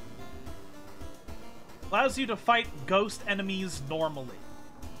 Allows you to fight ghost enemies normally.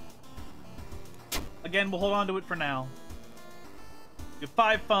 Again, we'll hold on to it for now. We have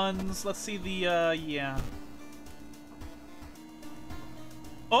 5 funds. Let's see the, yeah.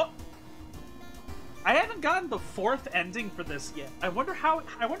 Oh! I haven't gotten the 4th ending for this yet. I wonder how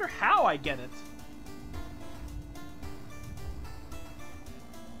I get it.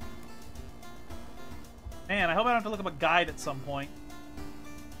 Man, I hope I don't have to look up a guide at some point.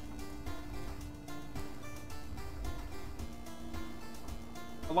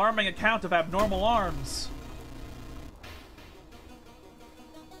 Alarming account of abnormal arms.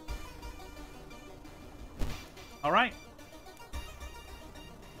 All right.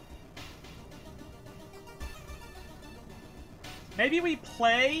 Maybe we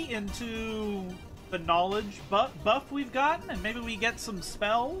play into the knowledge buff we've gotten, and maybe we get some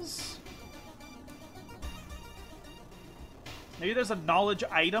spells. Maybe there's a knowledge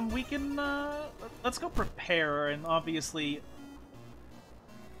item we can, let's go prepare, and obviously...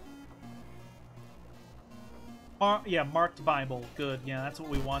 yeah, marked Bible. Good, yeah, that's what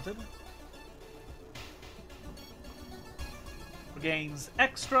we wanted. Gains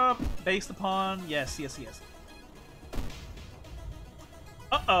extra based upon... Yes.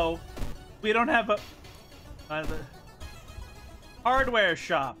 Uh-oh. We don't have a... the hardware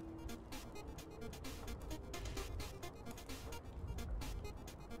shop.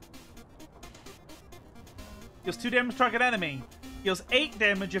 Deals 2 damage to target enemy. Deals 8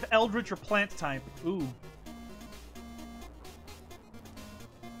 damage if Eldritch or Plant type. Ooh.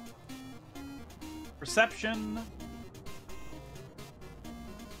 Perception.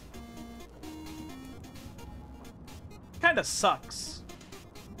 Kinda sucks.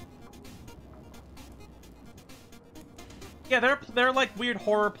 Yeah, they're like weird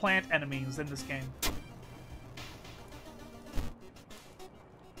horror plant enemies in this game.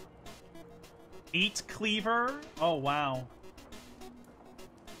 Meat Cleaver? Oh, wow.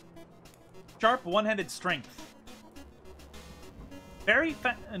 Sharp one-handed strength. Very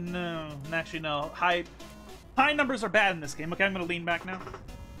no, actually no. High numbers are bad in this game. Okay, I'm gonna lean back now.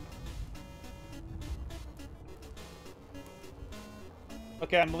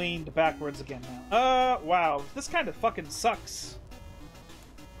 Okay, I'm leaned backwards again now. Wow. This kind of fucking sucks.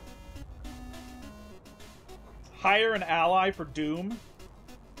 Hire an ally for Doom.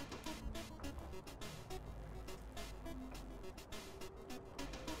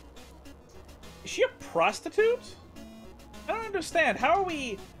 Is she a prostitute? I don't understand. How are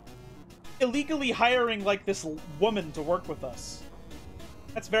we illegally hiring, like, this woman to work with us?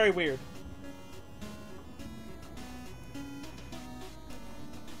 That's very weird.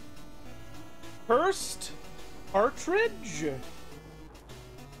 Cursed cartridge?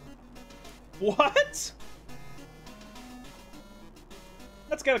 What?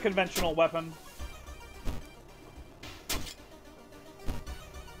 Let's get a conventional weapon.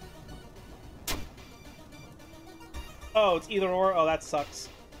 Oh, it's either or? Oh, that sucks.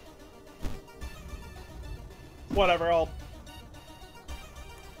 Whatever, I'll...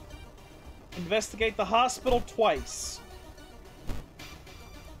 investigate the hospital twice.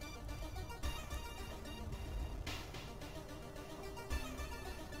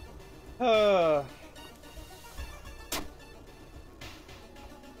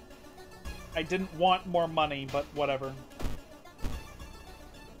 I didn't want more money, but whatever.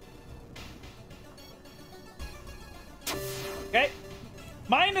 Okay.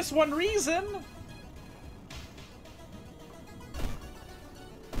 -1 reason!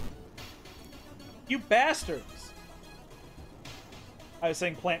 You bastards! I was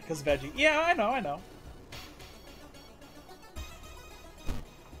saying plant because veggie. Yeah, I know.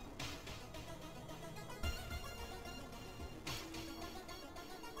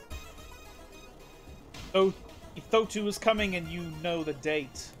 Oh, Thotu is coming and you know the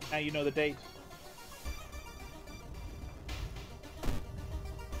date. Now you know the date.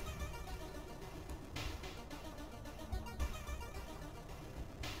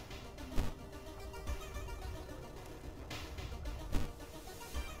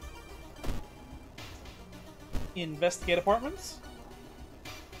 Investigate apartments.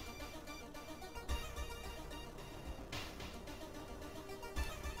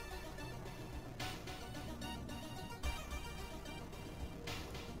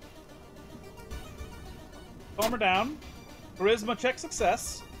 Calm her down. Charisma check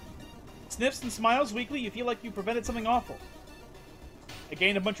success. Sniffs and smiles weakly. You feel like you prevented something awful. I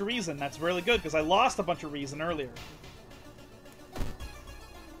gained a bunch of reason. That's really good because I lost a bunch of reason earlier.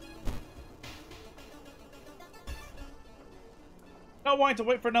 Not wanting to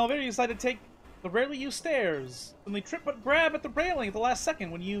wait for an elevator, you decide to take the rarely used stairs. Suddenly trip but grab at the railing at the last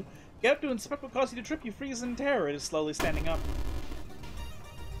second. When you get up to inspect what caused you to trip, you freeze in terror. It is slowly standing up.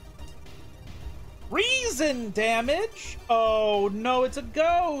 Reason damage? Oh no, it's a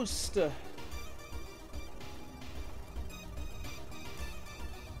ghost! Oh,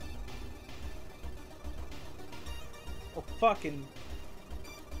 fucking...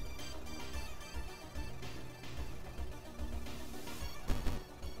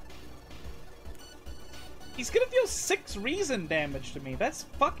 He's gonna deal 6 reason damage to me. That's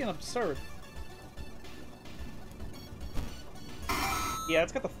fucking absurd. Yeah,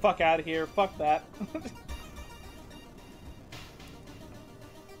 let's get the fuck out of here. Fuck that.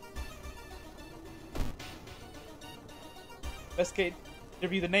 Investigate,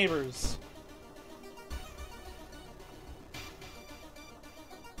 interview the neighbors.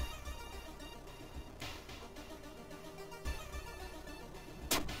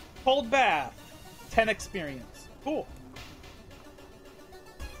 Cold bath. 10 experience. Cool.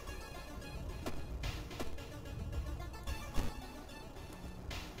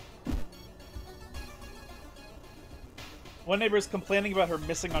 One neighbor is complaining about her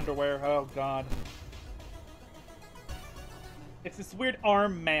missing underwear. Oh, God. It's this weird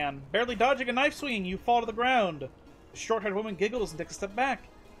arm man. Barely dodging a knife swinging, you fall to the ground. The short-haired woman giggles and takes a step back.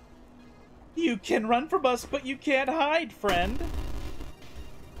 You can run from us, but you can't hide, friend.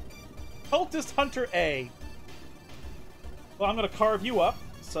 Cultist Hunter A. Well, I'm gonna carve you up,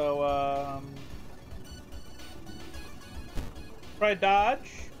 so, try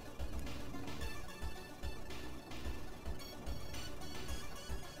dodge.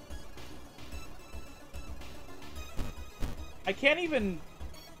 I can't even...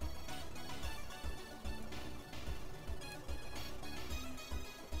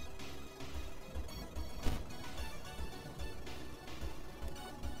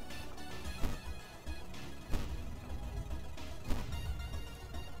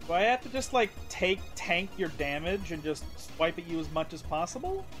 Do I have to just, like, tank your damage and just swipe at you as much as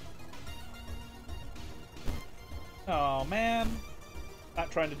possible? Oh, man.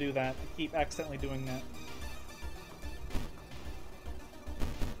 Not trying to do that. I keep accidentally doing that.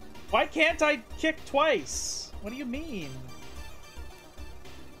 Why can't I kick twice? What do you mean?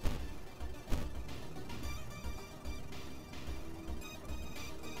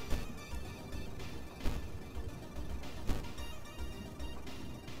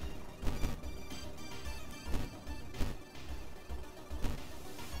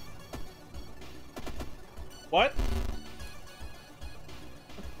 What?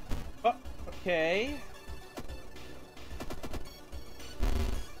 Oh, okay.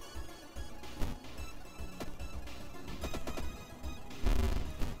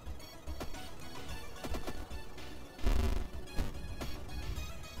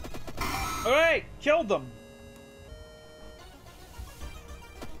 Alright, killed them.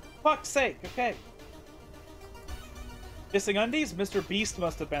 Fuck's sake, okay. Missing undies? Mr. Beast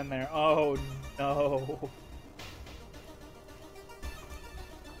must have been there. Oh, no.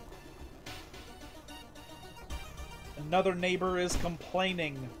 Another neighbor is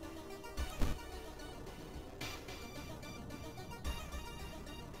complaining.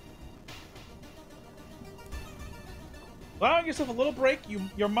 Allowing yourself a little break,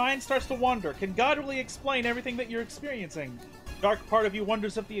 your mind starts to wander. Can God really explain everything that you're experiencing? Dark part of you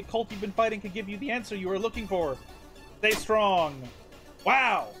wonders if the occult you've been fighting can give you the answer you are looking for. Stay strong.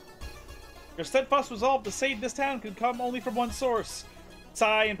 Wow! Your steadfast resolve to save this town could come only from one source.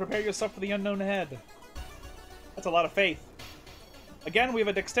 Sigh and prepare yourself for the unknown ahead. That's a lot of faith. Again, we have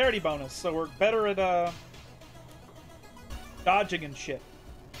a dexterity bonus, so we're better at, dodging and shit.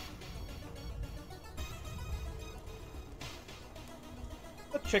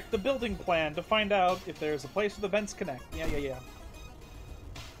 Let's check the building plan to find out if there's a place where the vents connect. Yeah.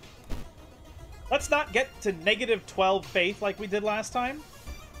 Let's not get to negative 12 faith like we did last time.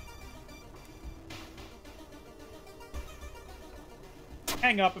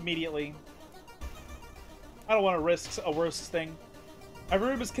 Hang up immediately. I don't want to risk a worse thing. My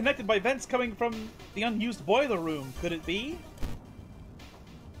room is connected by vents coming from the unused boiler room. Could it be?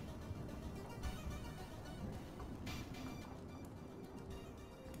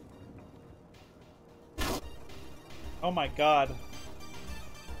 Oh my god.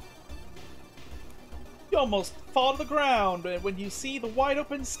 You almost fall to the ground when you see the wide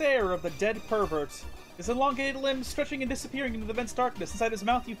open stare of the dead pervert. His elongated limbs stretching and disappearing into the vent's darkness. Inside his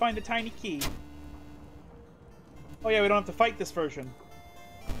mouth you find a tiny key. Oh yeah, we don't have to fight this version.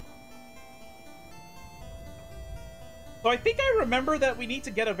 So I think I remember that we need to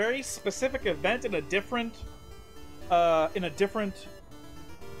get a very specific event in a different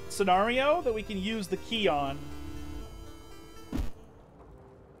scenario that we can use the key on.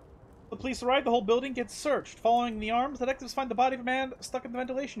 The police arrive, the whole building gets searched. Following the arms, detectives find the body of a man stuck in the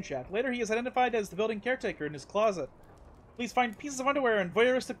ventilation shaft. Later, he is identified as the building caretaker in his closet. Police find pieces of underwear and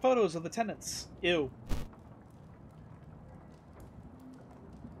voyeuristic photos of the tenants. Ew.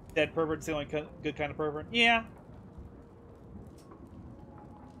 Dead pervert's the only good kind of pervert. Yeah.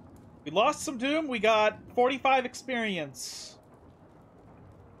 We lost some Doom. We got 45 experience.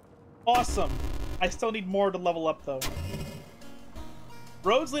 Awesome. I still need more to level up, though.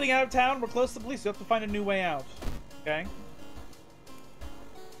 Roads leading out of town. We're close to the police. You have to find a new way out. Okay.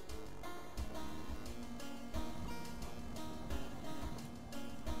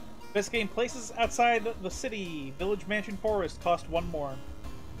 Best game, places outside the city. Village, mansion, forest cost 1 more.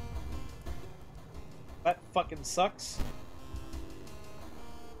 That fucking sucks.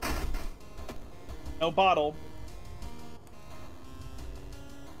 No bottle.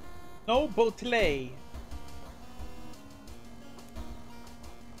 No bottle.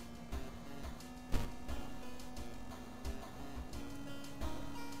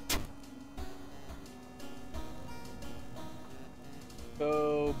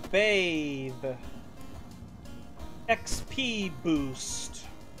 Go bathe. XP boost.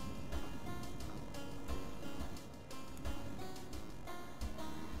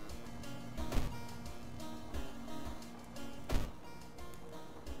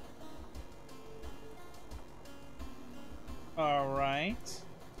 Alright.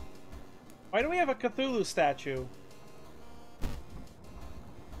 Why do we have a Cthulhu statue?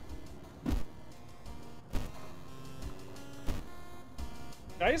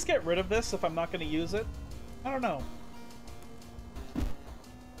 Should I just get rid of this if I'm not going to use it? I don't know.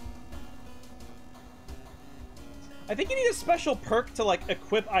 I think you need a special perk to, like,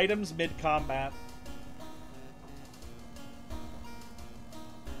 equip items mid-combat.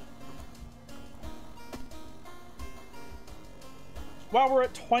 Wow, we're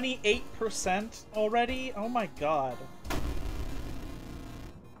at 28% already? Oh my god.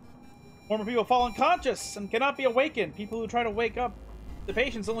 Former people fall unconscious and cannot be awakened. People who try to wake up the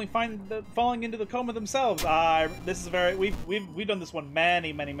patients only find that falling into the coma themselves. This is very... We've done this one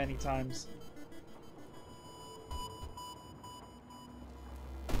many, many, many times.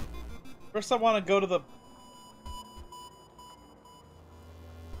 First I want to go to the...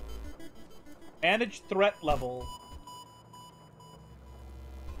 Manage threat level.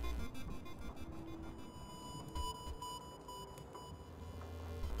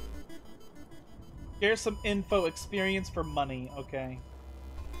 Here's some info, experience for money. Okay.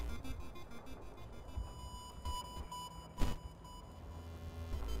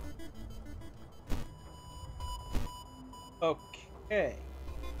 Okay.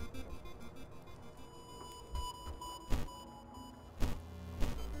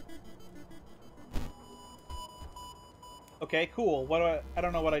 Okay, cool. What do I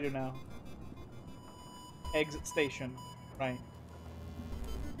don't know what I do now. Exit station. Right.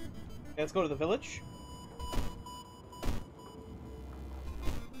 Okay, let's go to the village.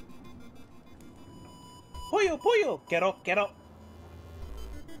 Puyo, puyo! Get up, get up!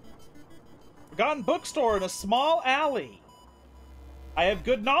 Forgotten bookstore in a small alley. I have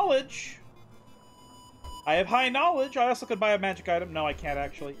good knowledge. I have high knowledge. I also could buy a magic item. No, I can't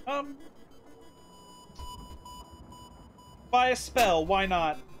actually. Buy a spell. Why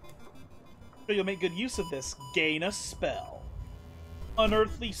not? Sure, you'll make good use of this. Gain a spell.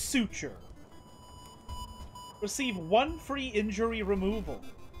 Unearthly suture. Receive 1 free injury removal.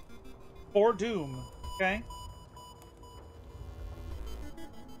 4 doom. Okay.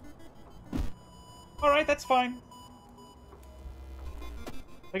 Alright, that's fine.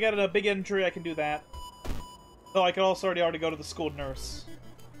 If I get a big injury, I can do that. Though I could also already go to the school nurse.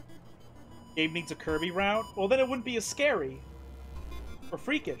 Game needs a Kirby route? Well, then it wouldn't be as scary. Or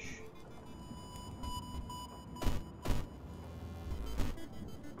freakish.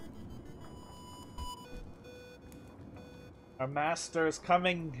 Our master is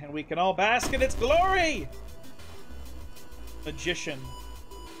coming, and we can all bask in its glory! Magician.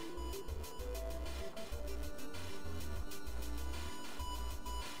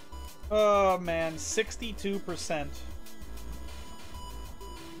 Oh, man. 62%.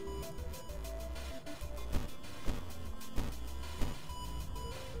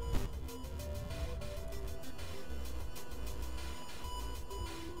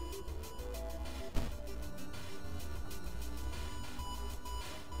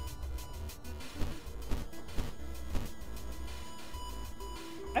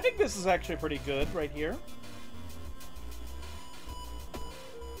 I think this is actually pretty good right here.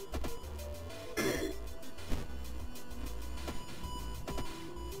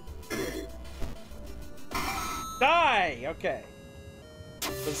 Die! Okay.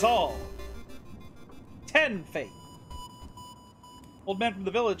 Resolve. 10 faith. Old man from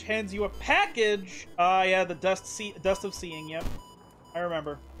the village hands you a package. Yeah, the dust of seeing. Yep, I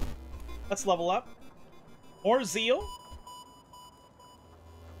remember. Let's level up. More zeal.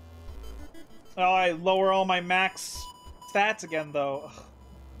 Oh, I lower all my max stats again, though.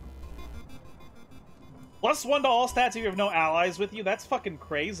 Ugh. +1 to all stats if you have no allies with you. That's fucking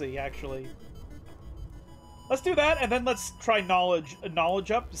crazy, actually. Let's do that, and then let's try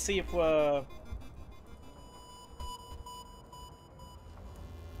knowledge up to see if yeah,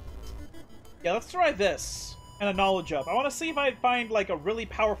 let's try this. and a knowledge up. I want to see if I find, like, a really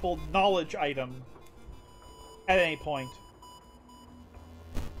powerful knowledge item at any point.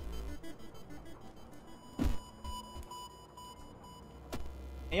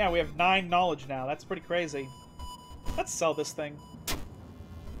 Yeah, we have 9 knowledge now. That's pretty crazy. Let's sell this thing.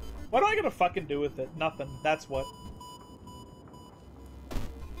 What am I gonna fucking do with it? Nothing. That's what.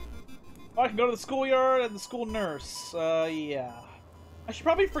 Oh, I can go to the schoolyard and the school nurse. Yeah. I should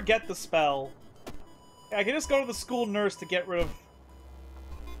probably forget the spell. I can just go to the school nurse to get rid of...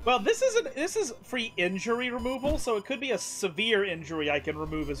 Well, this is free injury removal, so it could be a severe injury I can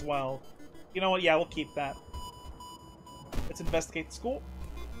remove as well. You know what? Yeah, we'll keep that. Let's investigate the school.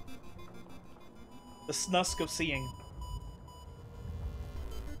 The snusk of seeing.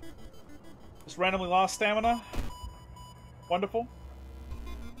 Just randomly lost stamina. Wonderful.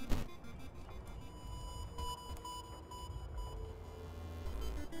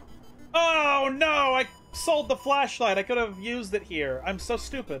 Oh no! I sold the flashlight. I could have used it here. I'm so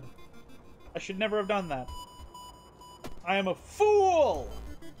stupid. I should never have done that. I am a fool!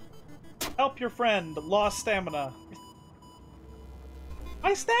 Help your friend. Lost stamina.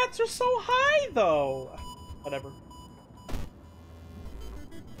 My stats are so high, though! Whatever.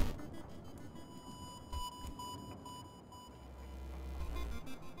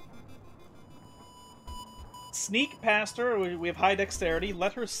 Sneak past her. We have high dexterity.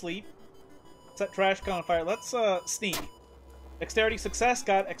 Let her sleep. Set trash can on fire. Let's, sneak. Dexterity success.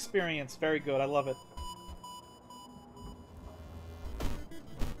 Got experience. Very good. I love it.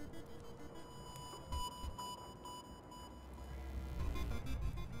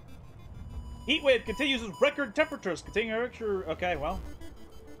 Heat wave continues with record temperatures. Continue temperature. Okay, well.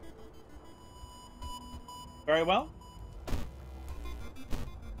 Very well.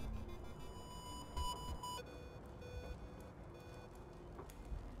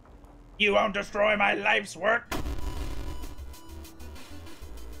 You won't destroy my life's work.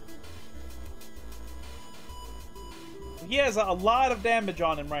 He has a lot of damage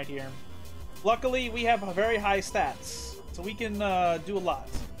on him right here. Luckily, we have very high stats, so we can do a lot.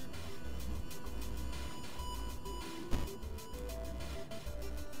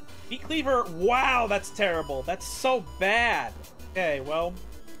 Heat cleaver. Wow, that's terrible. That's so bad. Okay, well.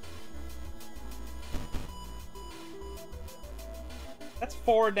 That's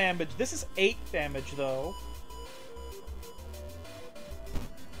 4 damage. This is 8 damage, though.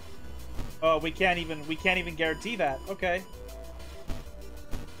 Oh, we can't even guarantee that. Okay.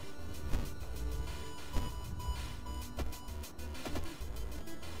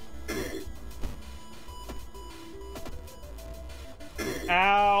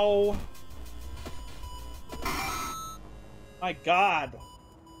 Ow. My God.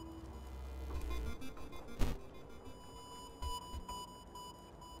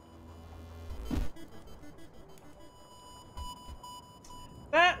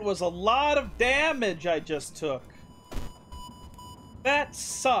 That was a lot of damage I just took. That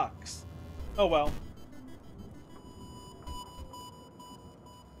sucks. Oh well.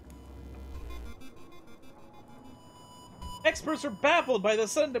 Experts are baffled by the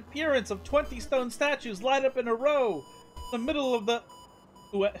sudden appearance of 20 stone statues lined up in a row in the middle of the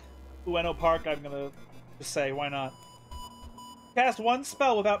Ueno Park. I'm gonna just say, why not? Cast 1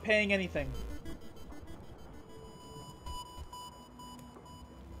 spell without paying anything.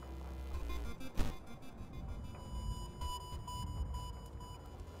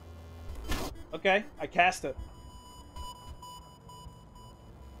 Okay, I cast it.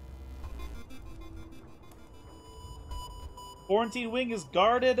 Quarantine wing is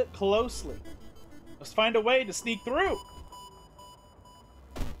guarded closely. Must find a way to sneak through.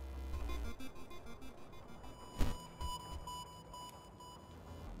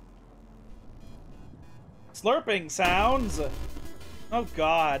 Slurping sounds. Oh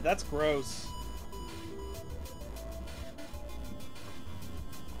God, that's gross.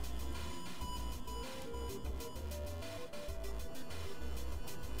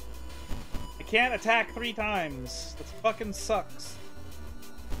 Can't attack 3 times. That fucking sucks.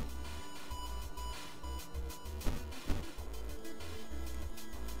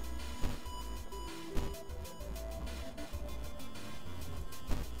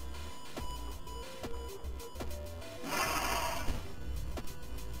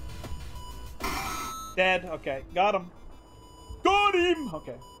 Dead. Okay. Got him. Got him!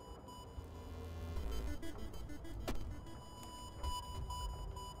 Okay.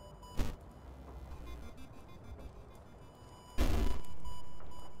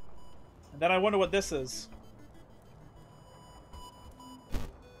 Then I wonder what this is.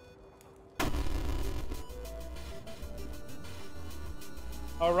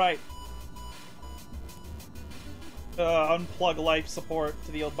 Alright. Unplug life support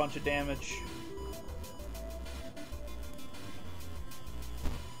to deal a bunch of damage.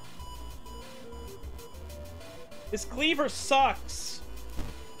 This cleaver sucks.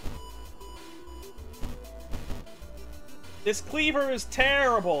 This cleaver is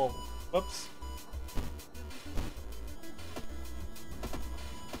terrible. Whoops.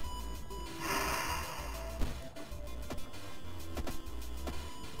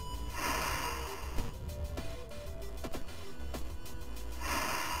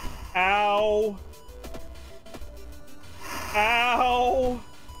 Ow. Ow.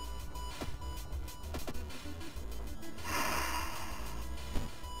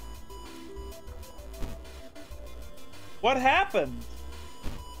 What happened?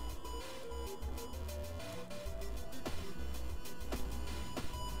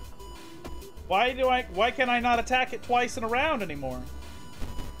 Why can I not attack it twice in a round anymore?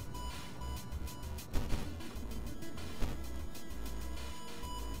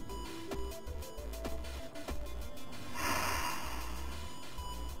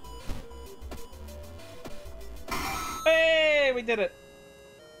 Hey, we did it.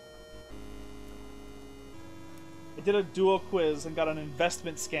 I did a dual quiz and got an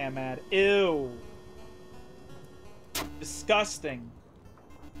investment scam ad. Ew. Disgusting.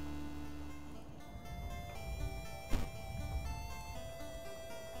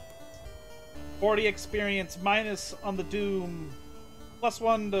 +40 experience minus on the Doom.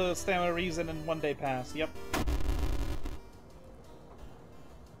 +1 to stamina reason and 1 day pass. Yep.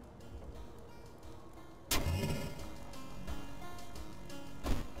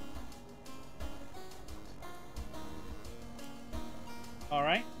 All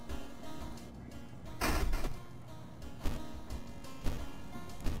right.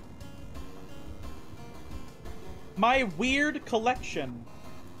 My weird collection.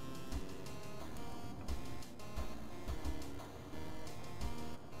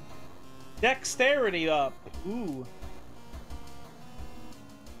 Dexterity up. Ooh.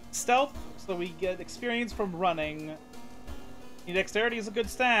 Stealth, so we get experience from running. Dexterity is a good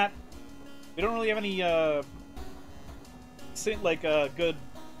stat. We don't really have any, good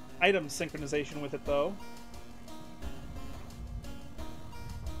item synchronization with it, though.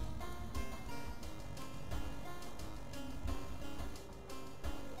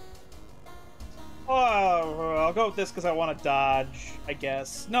 Oh, I'll go with this because I want to dodge, I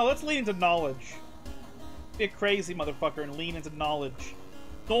guess. No, let's lean into knowledge. Be a crazy motherfucker and lean into knowledge.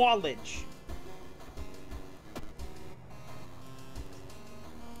 Knowledge!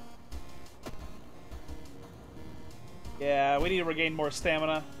 Yeah, we need to regain more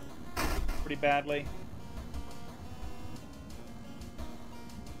stamina. Pretty badly.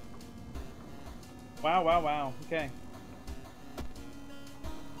 Wow, wow, wow. Okay.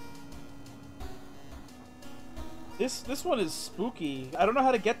 This one is spooky. I don't know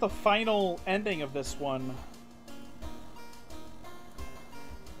how to get the final ending of this one.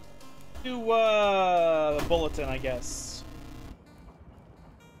 Do, the bulletin, I guess.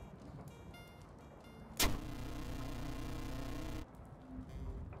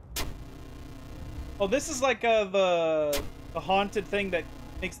 Oh, this is like, the haunted thing that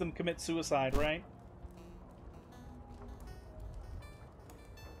makes them commit suicide, right?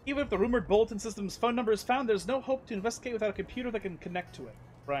 Even if the rumored bulletin system's phone number is found, there's no hope to investigate without a computer that can connect to it.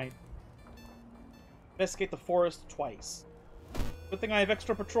 Right. Investigate the forest twice. Good thing I have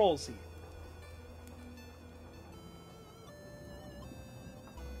extra patrols here.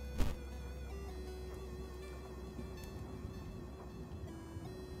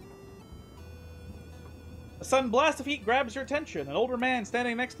 A sudden blast of heat grabs your attention. An older man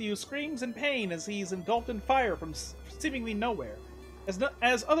standing next to you screams in pain as he's engulfed in fire from seemingly nowhere.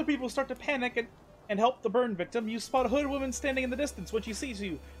 As other people start to panic and help the burn victim, you spot a hooded woman standing in the distance. When she sees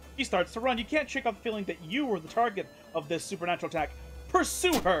you, she starts to run. You can't shake off the feeling that you were the target of this supernatural attack.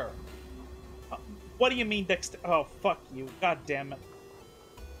 Pursue her! What do you mean, Dexter? Oh, fuck you. God damn it.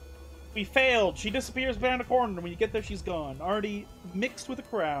 We failed. She disappears behind a corner. When you get there, she's gone. Already mixed with the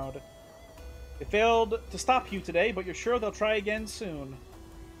crowd. They failed to stop you today, but you're sure they'll try again soon.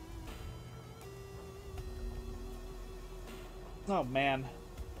 Oh, man.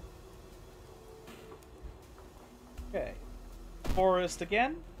 Okay. Forest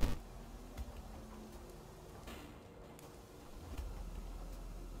again.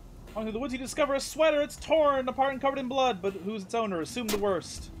 Going through the woods, you discover a sweater. It's torn apart and covered in blood, but who's its owner? Assume the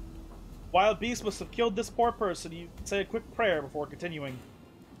worst. Wild beast must have killed this poor person. You say a quick prayer before continuing.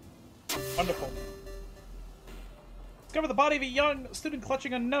 Wonderful. Discover the body of a young student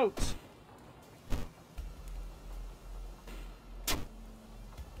clutching a note.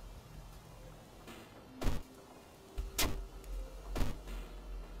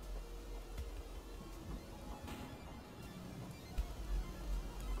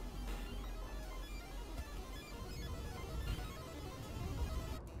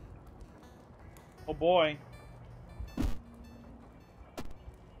 Oh boy.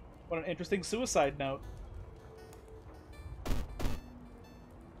 What an interesting suicide note.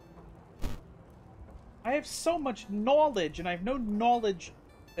 I have so much knowledge, and I have no knowledge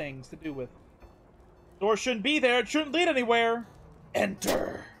things to do with. Door shouldn't be there. It shouldn't lead anywhere.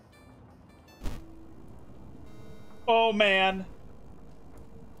 Enter. Oh, man.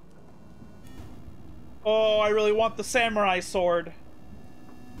 Oh, I really want the samurai sword.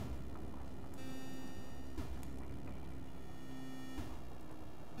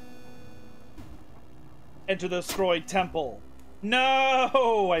 Enter the destroyed temple.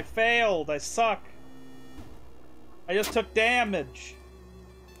 No! I failed. I suck. I just took damage.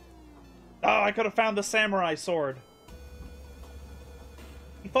 Oh, I could have found the samurai sword.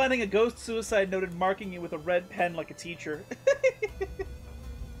 Finding a ghost suicide note and marking it with a red pen like a teacher.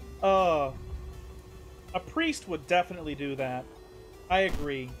 Oh. A priest would definitely do that. I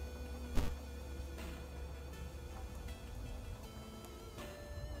agree.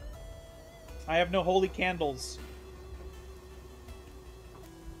 I have no holy candles.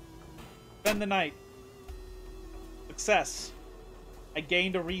 Spend the night. Success. I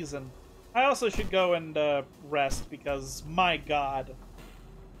gained a reason. I also should go and rest because, my god.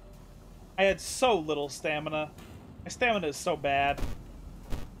 I had so little stamina. My stamina is so bad.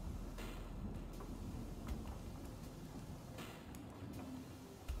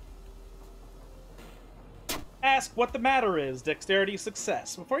 Ask what the matter is. Dexterity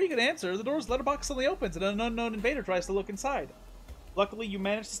success. Before you can answer, the door's letterbox suddenly opens and an unknown invader tries to look inside. Luckily, you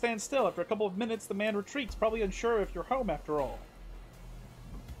manage to stand still. After a couple of minutes, the man retreats, probably unsure if you're home after all.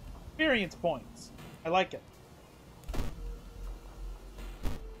 Experience points. I like it.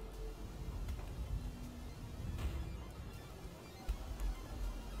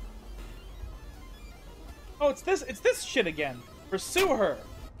 Oh, it's this shit again. Pursue her.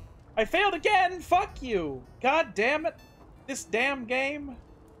 I failed again! Fuck you! God damn it! This damn game!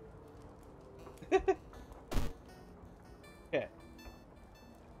 Okay.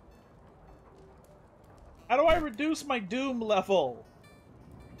 How do I reduce my doom level?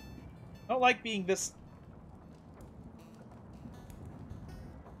 I don't like being this...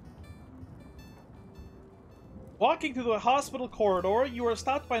 Walking through the hospital corridor, you are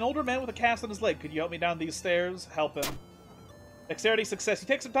stopped by an older man with a cast on his leg. Could you help me down these stairs? Help him. Dexterity success. You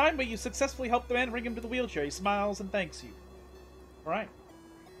take some time, but you successfully help the man bring him to the wheelchair. He smiles and thanks you. Alright.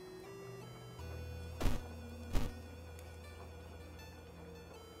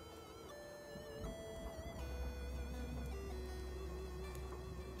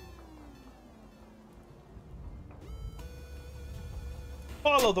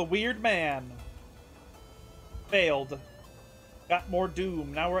 Follow the weird man. Failed. Got more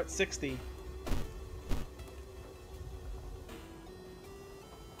doom. Now we're at 60.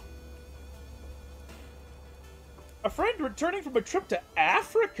 A friend returning from a trip to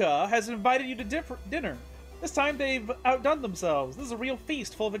Africa has invited you to dinner. This time they've outdone themselves. This is a real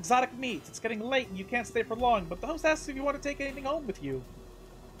feast full of exotic meats. It's getting late and you can't stay for long, but the host asks if you want to take anything home with you.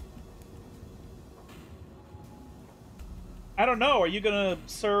 I don't know. Are you gonna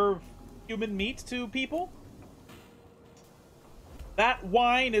serve human meat to people? That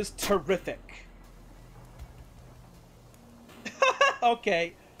wine is terrific.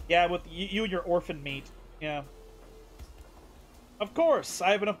 Okay. Yeah, with you and your orphan meat. Yeah. Of course,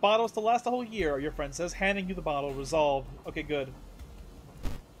 I have enough bottles to last a whole year, your friend says, handing you the bottle. Resolved. Okay, good.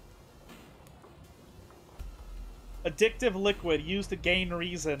 Addictive liquid used to gain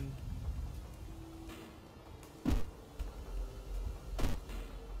reason.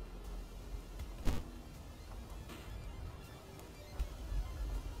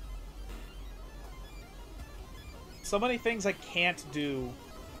 So many things I can't do.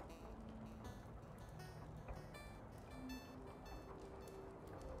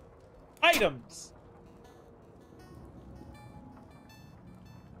 Items!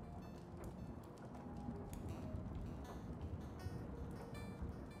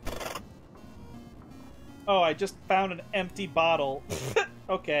 Oh, I just found an empty bottle.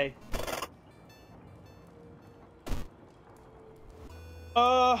 Okay.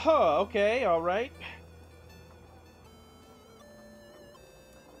 Okay, alright.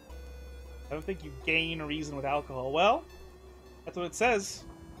 I don't think you gain reason with alcohol. Well, that's what it says.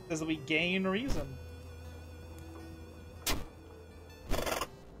 It says that we gain reason.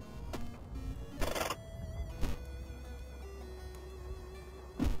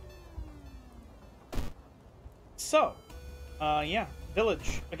 So, yeah,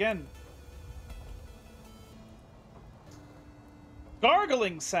 village, again.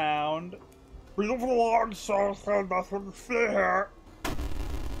 Gargling sound.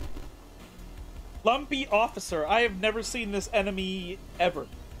 Lumpy Officer. I have never seen this enemy ever.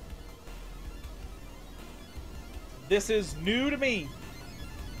 This is new to me.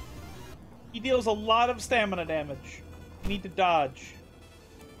 He deals a lot of stamina damage. You need to dodge.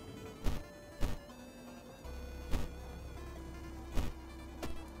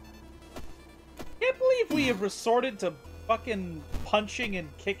 Can't believe we have resorted to fucking punching and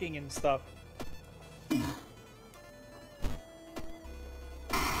kicking and stuff.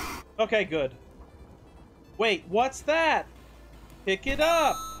 Okay, good. Wait, what's that? Pick it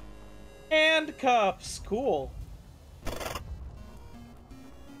up! Handcuffs! Cool.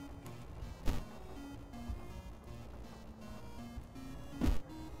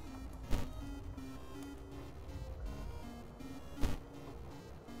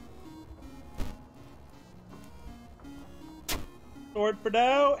 Sword for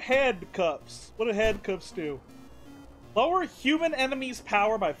now. Handcuffs. What do handcuffs do? Lower human enemies'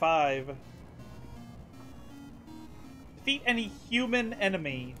 power by 5. Defeat any human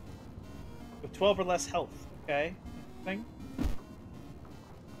enemy with 12 or less health. Okay. Interesting.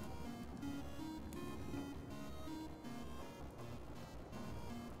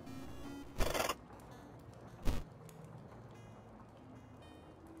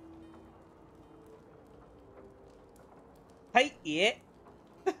 Hey, yeah.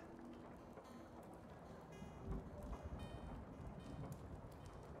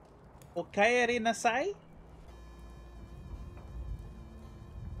 Okay, Rinasai?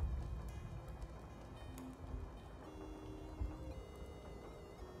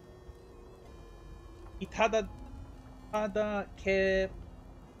 Itada ke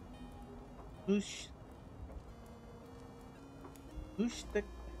bush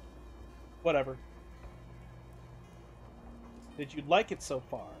whatever. Did you like it so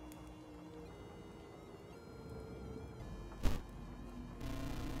far?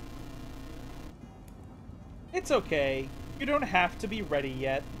 It's okay. You don't have to be ready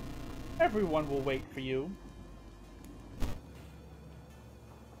yet. Everyone will wait for you.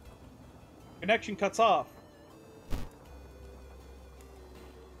 Connection cuts off.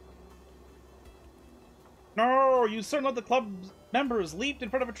 No! You certain of the club's members leaped in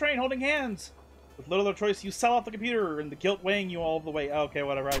front of a train holding hands. With little other choice, you sell off the computer and the guilt weighing you all the way. Okay,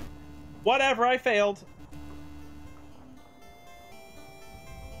 whatever. Whatever, I failed.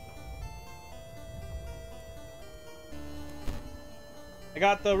 I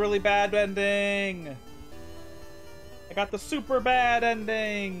got the really bad ending. I got the super bad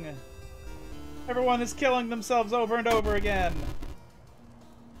ending. Everyone is killing themselves over and over again.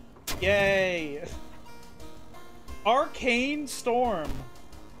 Yay. Arcane Storm.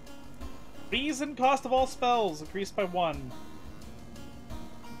 Reason cost of all spells increased by 1.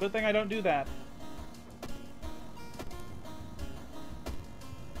 Good thing I don't do that.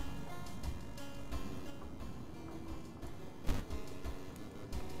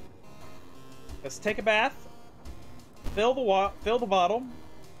 Let's take a bath. Fill the bottle.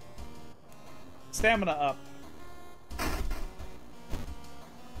 Stamina up.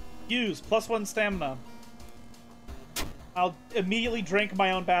 Use +1 stamina. I'll immediately drink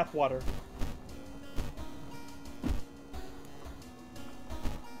my own bathwater.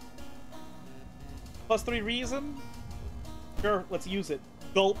 +3 reason? Sure, let's use it.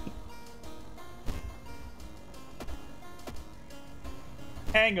 Gulp.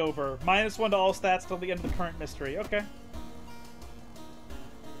 Hangover. -1 to all stats till the end of the current mystery. Okay.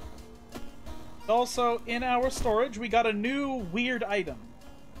 Also, in our storage, we got a new weird item.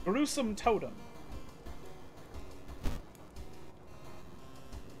 Gruesome Totem.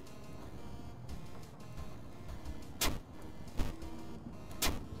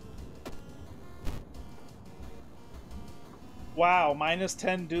 Wow,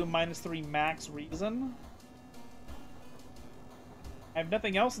 -10 Doom, -3 Max Reason. I have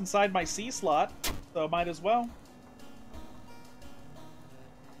nothing else inside my C slot, so might as well.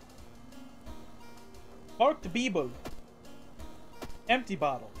 Marked Beebo. Empty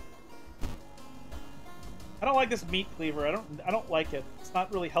bottle. I don't like this meat cleaver. I don't like it. It's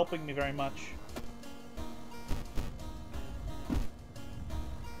not really helping me very much.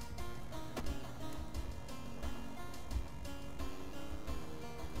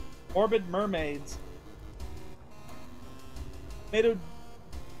 Morbid Mermaids. The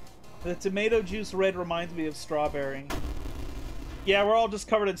tomato juice red reminds me of strawberry. Yeah, we're all just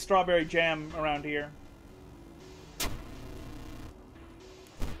covered in strawberry jam around here.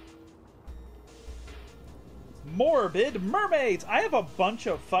 Morbid Mermaids! I have a bunch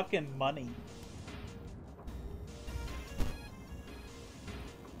of fucking money.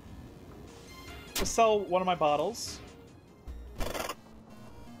 To sell one of my bottles.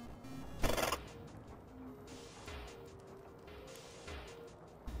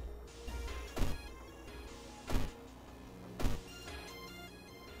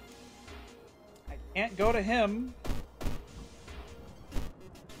 Can't go to him.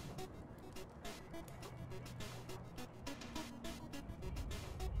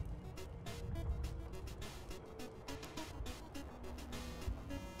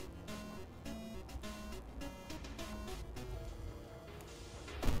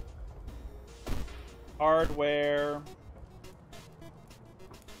 Hardware.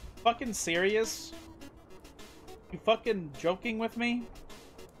 Fucking serious? You fucking joking with me?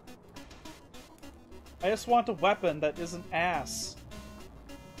 I just want a weapon that isn't ass.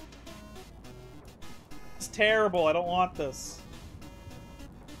 It's terrible. I don't want this.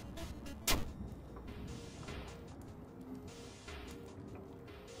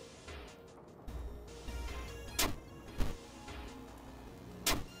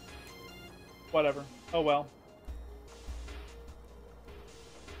 Whatever. Oh well.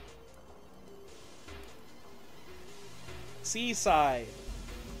 Seaside.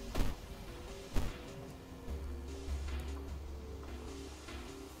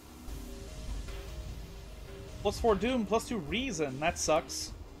 +4 Doom, +2 Reason. That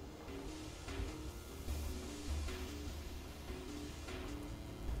sucks.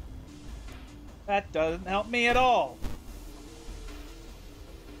 That doesn't help me at all.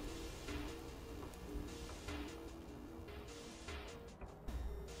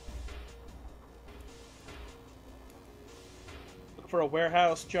 Look for a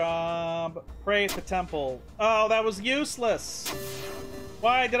warehouse job. Pray at the temple. Oh, that was useless.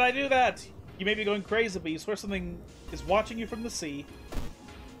 Why did I do that? You may be going crazy, but you swear something is watching you from the sea.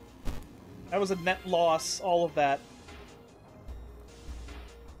 That was a net loss, all of that.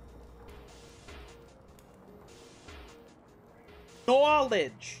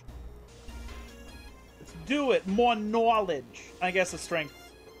 Knowledge! Let's do it! More knowledge! I guess it's strength,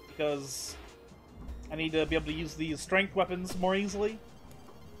 because I need to be able to use these strength weapons more easily.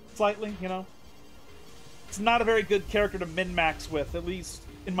 Slightly, you know? It's not a very good character to min-max with, at least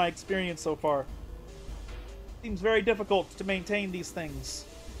in my experience so far. Seems very difficult to maintain these things.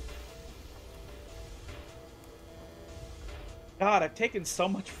 God, I've taken so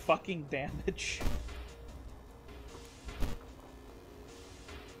much fucking damage.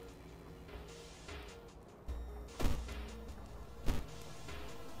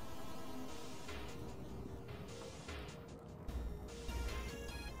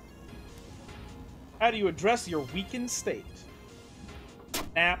 How do you address your weakened state?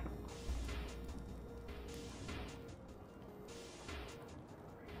 Nap.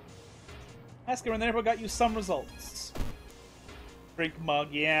 Ask her when they never got you some results. Drink mug,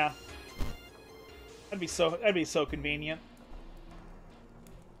 yeah. That'd be so convenient.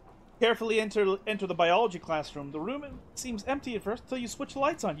 Carefully enter the biology classroom. The room seems empty at first until you switch the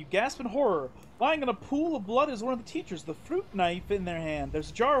lights on. You gasp in horror. Lying in a pool of blood is one of the teachers, the fruit knife in their hand. There's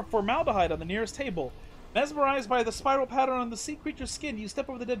a jar of formaldehyde on the nearest table. Mesmerized by the spiral pattern on the sea creature's skin, you step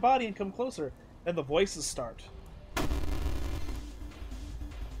over the dead body and come closer. Then the voices start.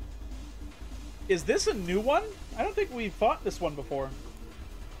 Is this a new one? I don't think we've fought this one before.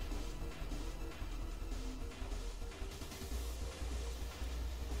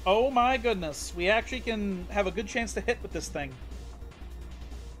 Oh my goodness. We actually can have a good chance to hit with this thing.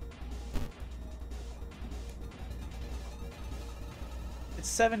 It's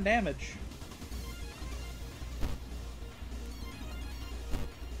 7 damage.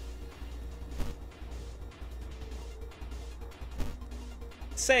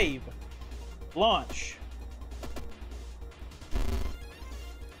 Save. Launch.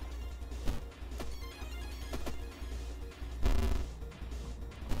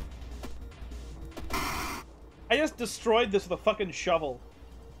 I just destroyed this with a fucking shovel.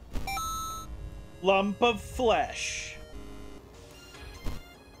 Lump of flesh.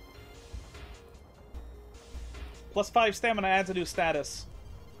 +5 stamina adds a new status.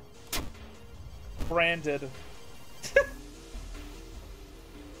 Branded.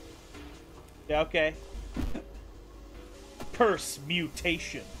 Yeah, okay. Curse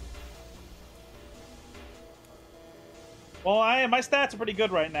mutation. Well, my stats are pretty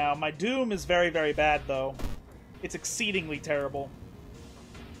good right now. My Doom is very, very bad, though. It's exceedingly terrible.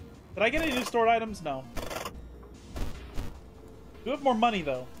 Did I get any new stored items? No. Do have more money,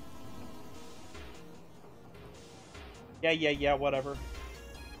 though. Yeah, whatever.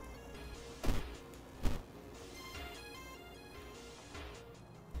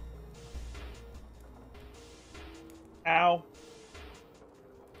 Ow.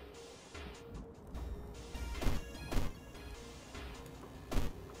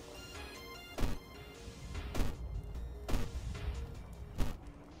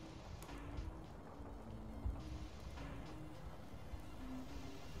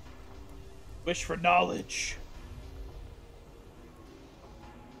 Wish for knowledge.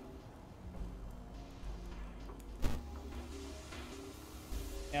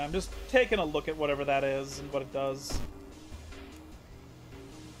 Yeah, I'm just taking a look at whatever that is and what it does.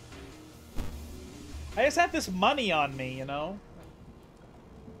 I just have this money on me, you know?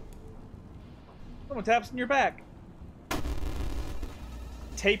 Someone taps in your back.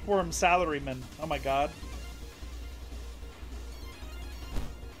 Tapeworm salaryman. Oh my god.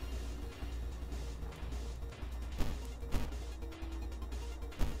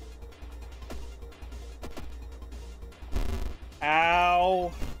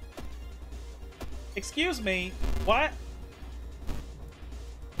 Ow. Excuse me. What?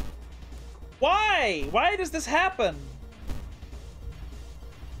 Why? Why does this happen?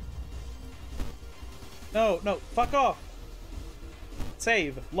 No, no, fuck off.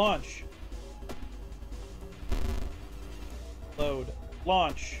 Save. Launch. Load.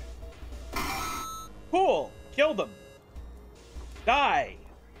 Launch. Cool. Kill them. Die.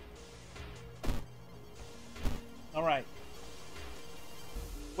 Alright.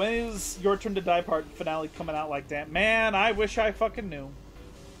 When is Your Turn to Die part finale coming out like that? Man, I wish I fucking knew.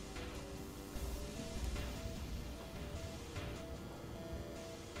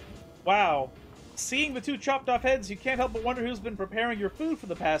 Wow. Seeing the two chopped off heads, you can't help but wonder who's been preparing your food for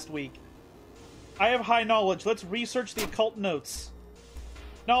the past week. I have high knowledge. Let's research the occult notes.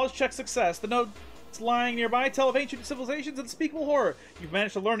 Knowledge check success. The notes lying nearby tell of ancient civilizations and unspeakable horror. You've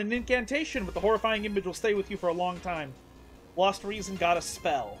managed to learn an incantation, but the horrifying image will stay with you for a long time. Lost reason got a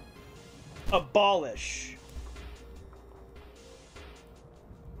spell. Abolish.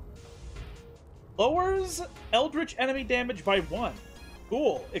 Lowers eldritch enemy damage by 1.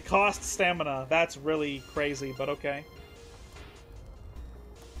 Cool. It costs stamina. That's really crazy, but okay.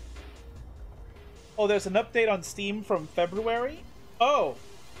 Oh, there's an update on Steam from February? Oh.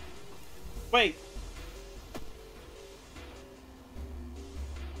 Wait.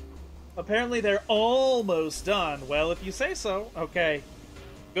 Apparently they're almost done. Well, if you say so. Okay.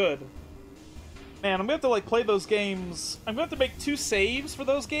 Good. Man, I'm gonna have to, like, play those games. I'm gonna have to make 2 saves for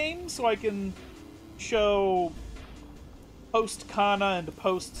those games so I can show post Kana and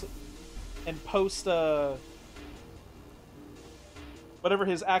post whatever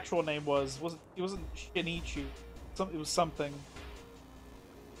his actual name was. It wasn't Shinichi. It was something.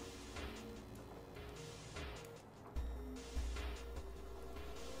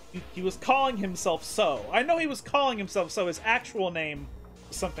 He was calling himself so. I know he was calling himself so. His actual name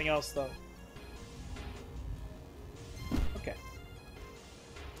was something else, though. Okay.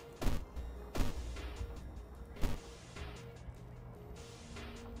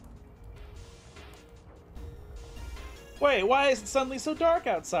 Wait, why is it suddenly so dark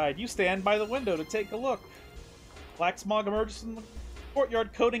outside? You stand by the window to take a look. Black smog emerges from the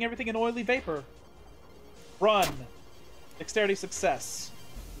courtyard, coating everything in oily vapor. Run. Dexterity success.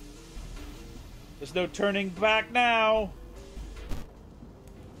 There's no turning back now.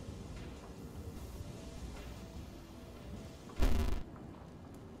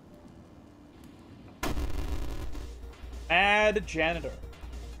 Mad janitor.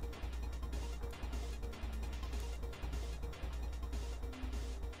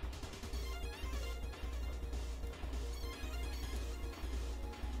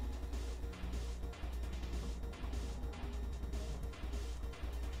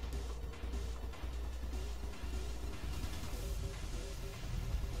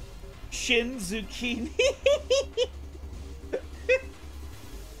 Shin zucchini.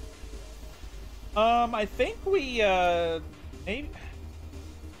 I think we, maybe...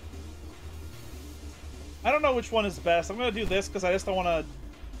 I don't know which one is best. I'm gonna do this because I just don't want to...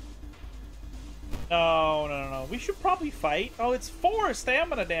 No. We should probably fight. Oh, it's 4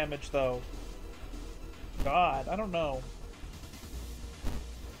 stamina damage, though. God, I don't know.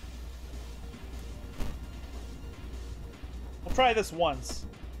 We'll try this once.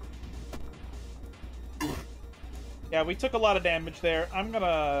 Yeah, we took a lot of damage there. I'm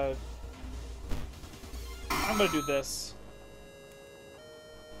gonna do this.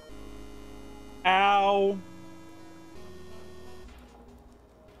 Ow.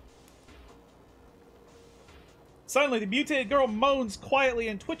 Suddenly, the mutated girl moans quietly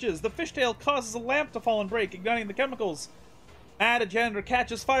and twitches. The fishtail causes a lamp to fall and break, igniting the chemicals. Mad, a janitor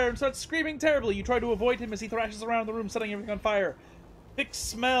catches fire and starts screaming terribly. You try to avoid him as he thrashes around the room, setting everything on fire. Thick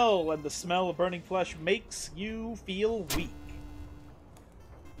smell, and the smell of burning flesh makes you feel weak.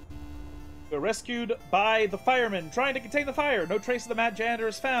 You're rescued by the firemen trying to contain the fire. No trace of the mad janitor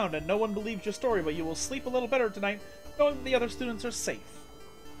is found, and no one believes your story, but you will sleep a little better tonight knowing that the other students are safe.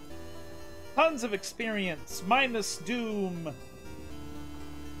 Tons of experience, minus doom.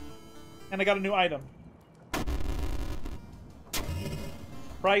 And I got a new item.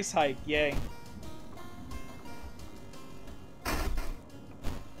 Price hike, yay.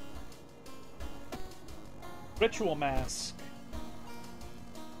 Ritual mask.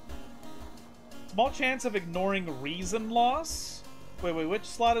 Small chance of ignoring reason loss. Wait, which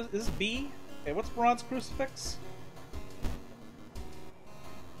slot is this? B? Okay, what's bronze crucifix?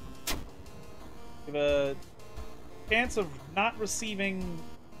 You have a chance of not receiving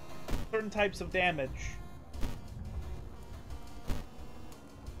certain types of damage.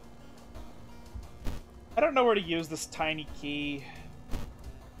 I don't know where to use this tiny key.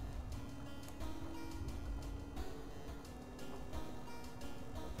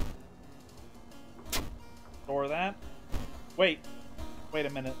 Store that. Wait a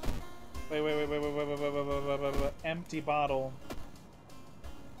minute. Wait. Empty bottle.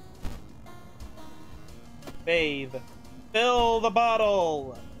 Bathe. Fill the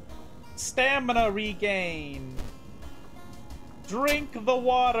bottle. Stamina regain. Drink the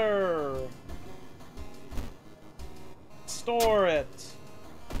water. Store it.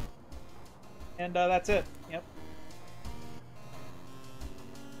 And that's it. Yep.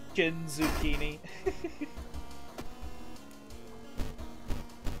 Gin zucchini.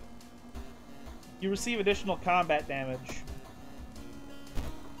 You receive additional combat damage.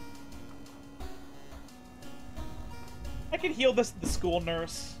 I can heal the school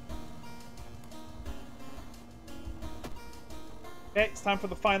nurse. Okay, it's time for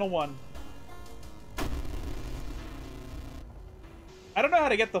the final one. I don't know how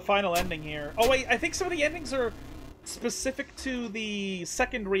to get the final ending here. Oh wait, I think some of the endings are specific to the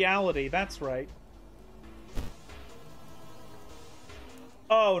second reality. That's right.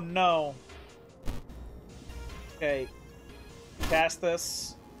 Oh no. Okay. Cast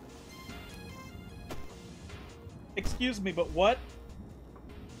this. Excuse me, but what?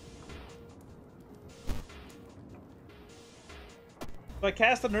 Do I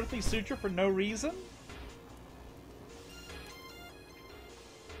cast an earthly suture for no reason?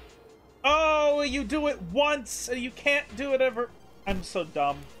 Oh, you do it once and you can't do it ever. I'm so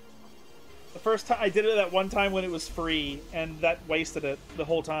dumb. The first time I did it that one time when it was free, and that wasted it the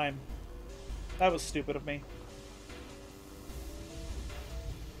whole time. That was stupid of me.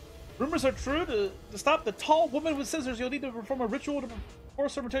 Rumors are true. To stop the tall woman with scissors, you'll need to perform a ritual to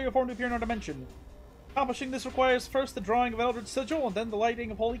force her material form to appear in our dimension. Accomplishing this requires first the drawing of an eldritch sigil, and then the lighting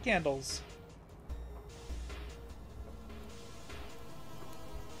of holy candles.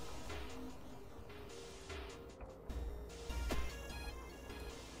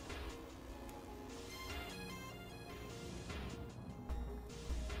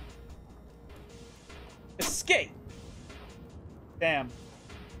 Escape! Damn.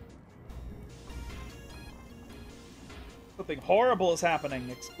 Something horrible is happening.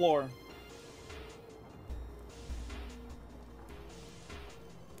 Explore.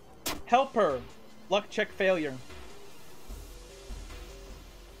 Help her. Luck check failure.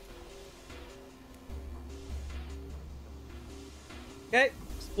 Okay,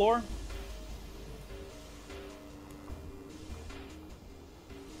 explore.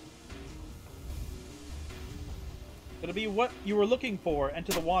 It'll be what you were looking for.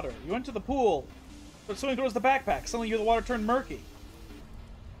 Enter the water. You enter the pool. But swimming towards the backpack. Suddenly you hear the water turn murky.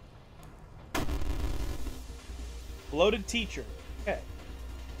 Bloated teacher. Okay.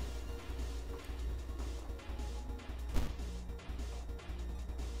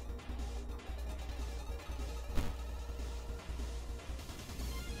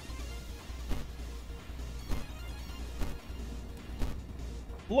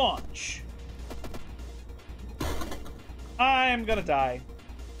 Launch. I'm gonna die.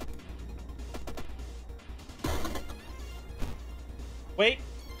 Wait.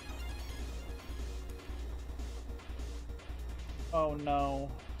 Oh no.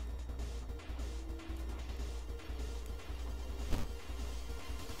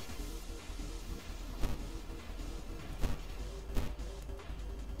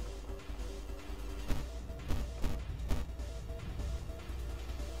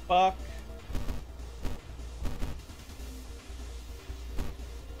 Fuck.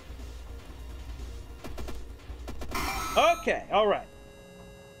 Okay, alright.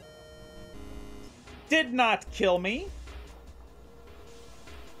 Did not kill me.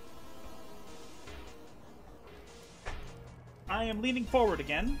 I am leaning forward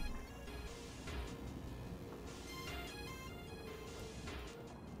again.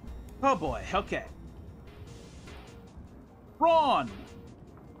 Oh boy, okay. Ron!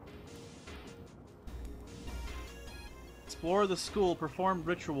 Explore the school, perform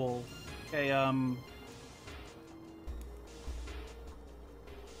ritual. Okay,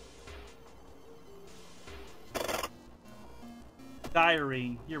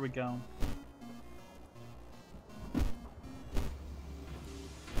 Diary. Here we go.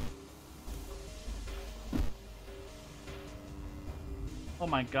 Oh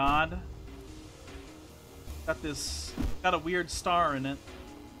my god. Got a weird star in it.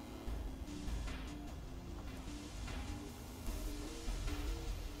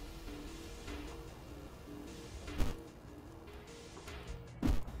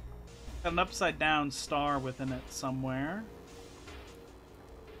 Got an upside down star within it somewhere.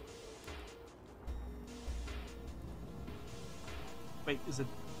 Wait, is it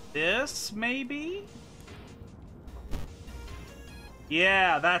this, maybe?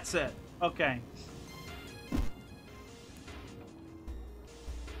 Yeah, that's it. Okay.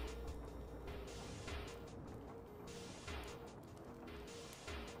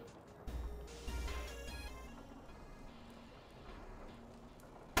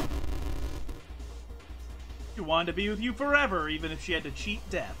 She wanted to be with you forever, even if she had to cheat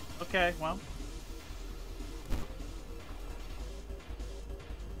death. Okay, well.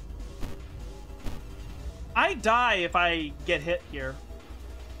 I die if I get hit here.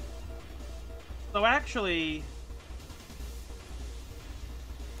 So actually...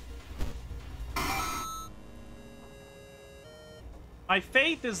 my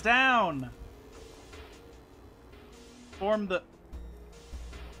faith is down! Form the...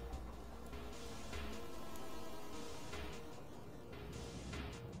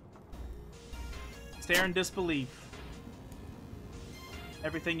 stare in disbelief.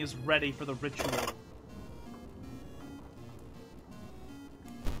 Everything is ready for the ritual.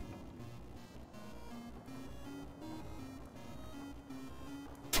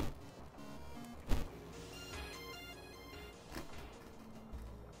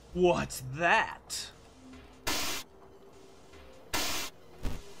 What's that?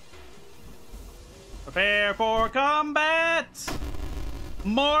 Prepare for combat!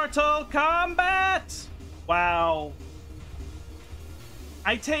 Mortal Kombat! Wow.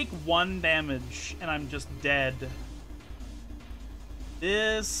 I take 1 damage and I'm just dead.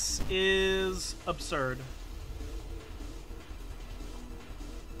 This is absurd.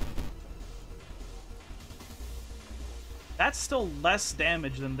 That's still less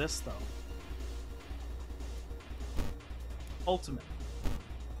damage than this, though. Ultimate.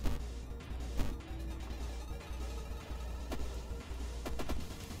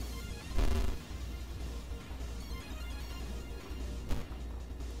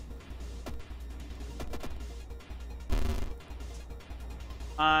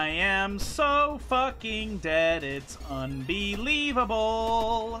 I am so fucking dead, it's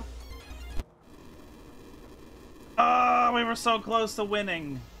unbelievable. Oh, we were so close to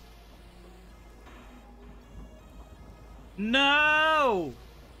winning. No!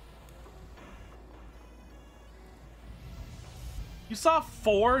 You saw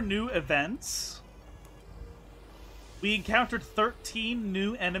 4 new events? We encountered 13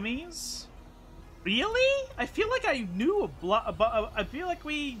 new enemies? Really? I feel like I knew I feel like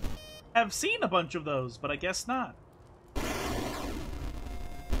we have seen a bunch of those, but I guess not.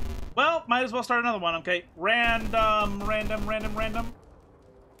 Well, might as well start another one, okay? Random.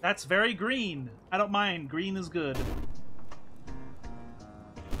 That's very green. I don't mind. Green is good.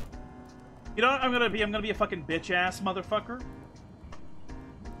 You know what I'm gonna be? I'm gonna be a fucking bitch-ass motherfucker.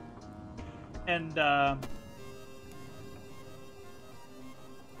 And,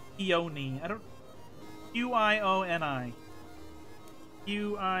 Ioni. I don't... Qioni.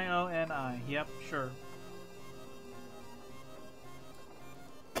 Qioni. Yep, sure.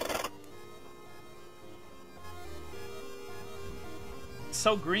 It's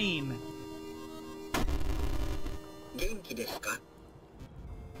so green.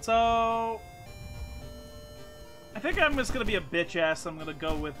 So... I think I'm just gonna be a bitch-ass. I'm gonna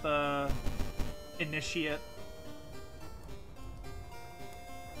go with, Initiate.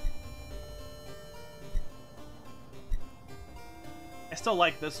 I still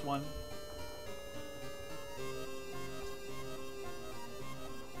like this one.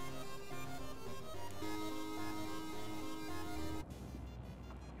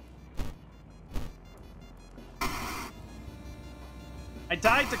 I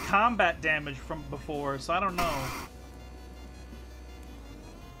died to combat damage from before, so I don't know.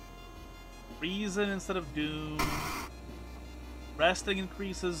 Reason instead of doom. Resting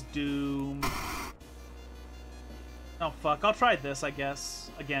increases doom. Oh, fuck. I'll try this, I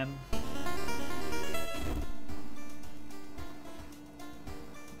guess. Again.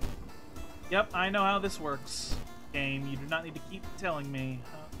 Yep, I know how this works. Game, you do not need to keep telling me.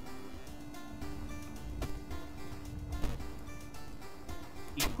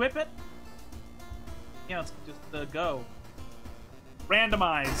 Equip it? Yeah, let's just go.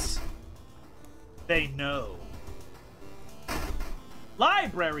 Randomize. They know.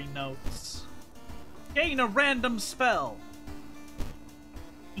 Library notes. Gain a random spell.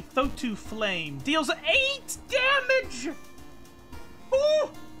 Ethotu Flame deals 8 damage! Woo!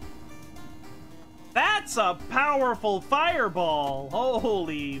 That's a powerful fireball!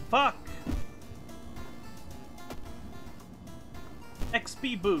 Holy fuck!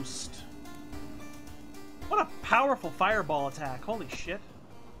 XP boost. What a powerful fireball attack. Holy shit.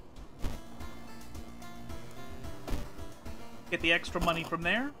 Get the extra money from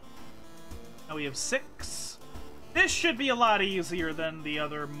there. Now we have 6. This should be a lot easier than the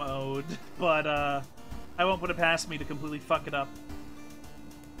other mode, but I won't put it past me to completely fuck it up.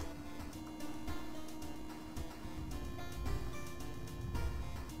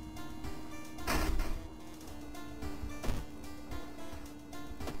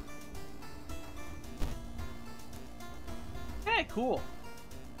 Okay, cool.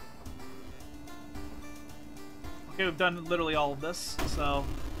 Okay, we've done literally all of this, so...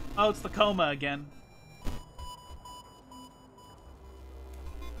 Oh, it's the coma again.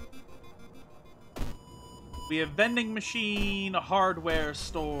 We have vending machine, a hardware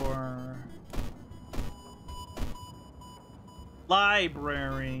store.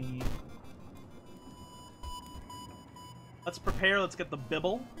 Library. Let's prepare, let's get the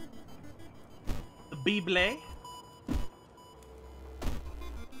Bibble. The Bible.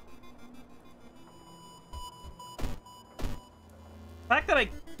 The fact that I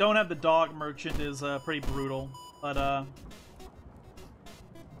don't have the dog merchant is pretty brutal, but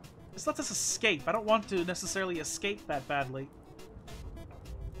just let us escape. I don't want to necessarily escape that badly.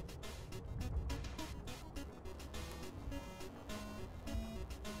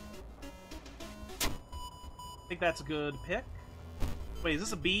 I think that's a good pick. Wait, is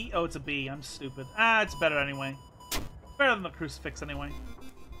this a B? Oh, it's a B. I'm stupid. Ah, it's better anyway. Better than the crucifix anyway.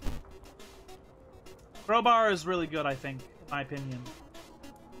 Crowbar is really good, I think, in my opinion.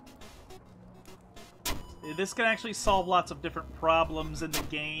 This can actually solve lots of different problems in the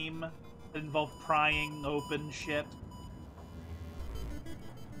game that involve prying open shit.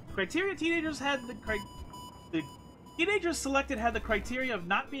 Criteria teenagers had the teenagers selected had the criteria of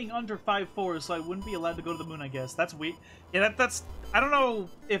not being under 5'4", so I wouldn't be allowed to go to the moon, I guess. That's weird. Yeah, that's... I don't know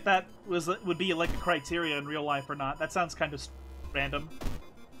if that would be like a criteria in real life or not. That sounds kind of random.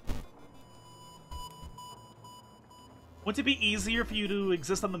 Wouldn't it be easier for you to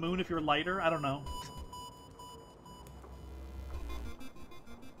exist on the moon if you're lighter? I don't know.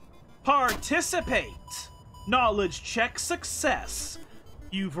 Participate! Knowledge check success.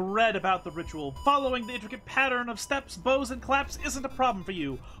 You've read about the ritual. Following the intricate pattern of steps, bows, and claps isn't a problem for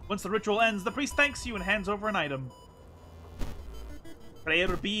you. Once the ritual ends, the priest thanks you and hands over an item.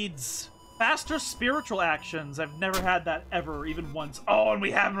 Prayer beads. Faster spiritual actions. I've never had that ever, even once. Oh, and we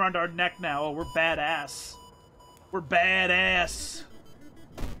have them around our neck now. Oh, we're badass. We're badass.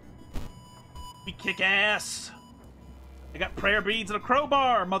 We kick ass. I got prayer beads and a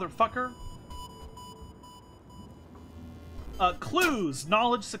crowbar, motherfucker. Clues.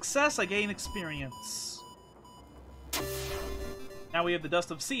 Knowledge success. I gain experience. Now we have the Dust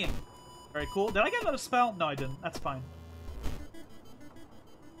of Seeing. Very cool. Did I get another spell? No, I didn't. That's fine.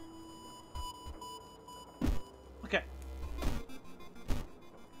 Okay.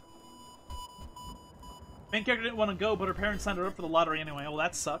 Main character didn't want to go, but her parents signed her up for the lottery anyway. Oh,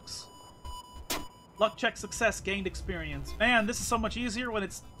 that sucks. Luck check success, gained experience. Man, this is so much easier when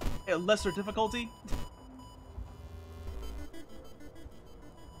it's a lesser difficulty.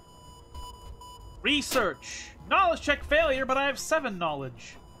 Research. Knowledge check failure, but I have 7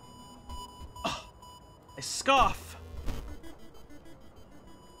 knowledge. Oh, I scoff.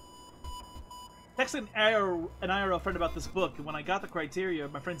 Texted an IRL friend about this book, and when I got the criteria,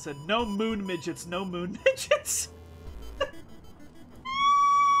 my friend said, no moon midgets, no moon midgets.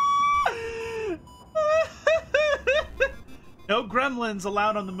 No gremlins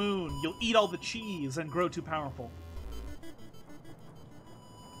allowed on the moon. You'll eat all the cheese and grow too powerful.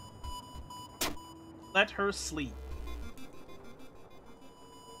 Let her sleep.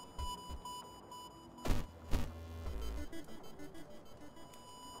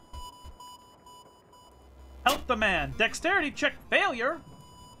 Help the man. Dexterity check failure.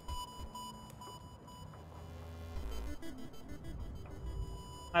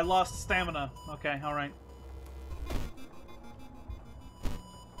 I lost stamina. Okay, alright.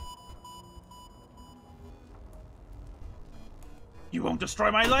 You won't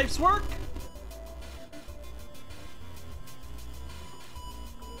destroy my life's work?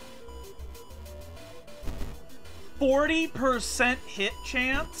 40% hit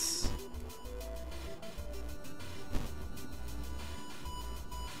chance?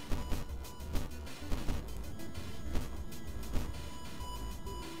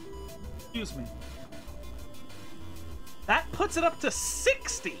 Excuse me. That puts it up to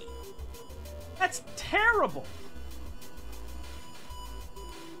 60. That's terrible.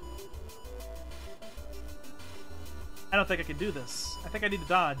 I don't think I can do this. I think I need to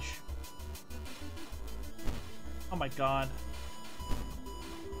dodge. Oh my god.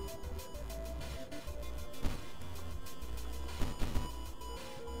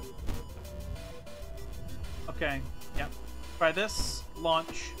 Okay, yep. Try this.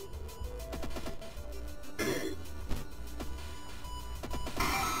 Launch.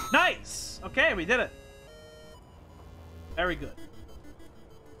 Nice! Okay, we did it. Very good.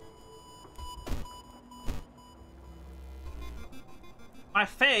 My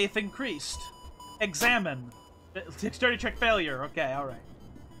faith increased. Examine. Dexterity check failure. Okay, alright.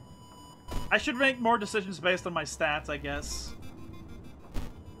 I should make more decisions based on my stats, I guess.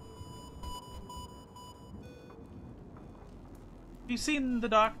 Have you seen the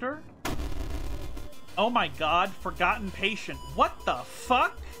doctor? Oh my god, forgotten patient. What the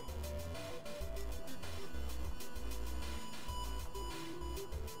fuck?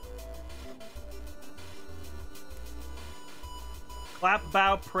 Clap,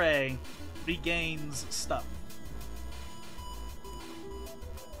 bow, pray. Regains stuff.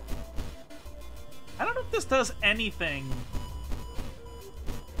 I don't know if this does anything.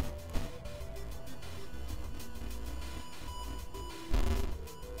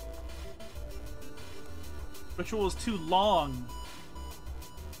 Ritual is too long.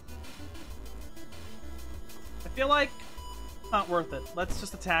 I feel like it's not worth it. Let's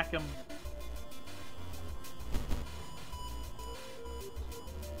just attack him.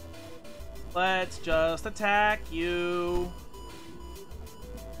 Let's just attack you.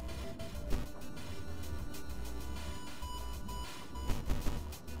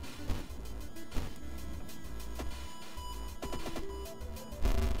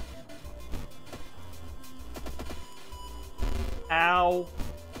 Ow.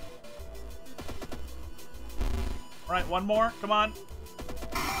 Alright, one more. Come on.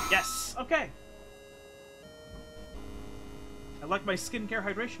 Yes. Okay. I like my skincare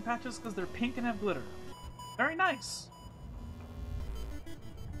hydration patches because they're pink and have glitter. Very nice.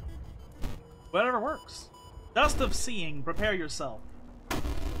 Whatever works. Dust of seeing. Prepare yourself.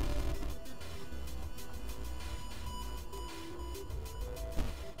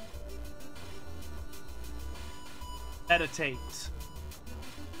 Meditate.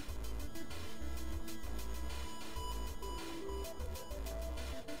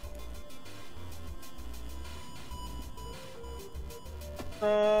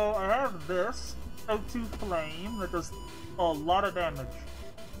 So I have this O2 flame that does a lot of damage.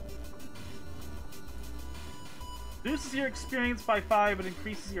 Reduces your experience by 5 and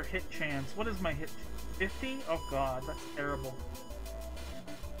increases your hit chance. What is my hit? 50? Oh god, that's terrible.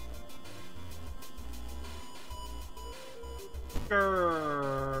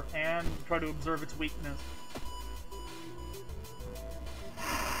 Sure. And try to observe its weakness.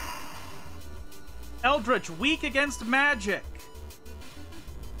 Eldritch, weak against magic.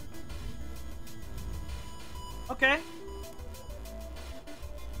 Okay.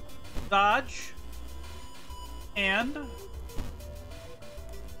 Dodge. And...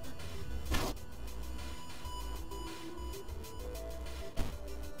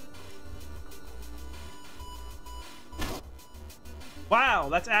 wow,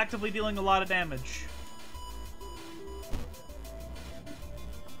 that's actively dealing a lot of damage.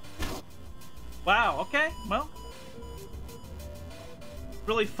 Wow, okay, well.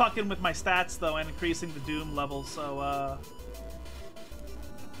 Really fucking with my stats, though, and increasing the Doom level, so,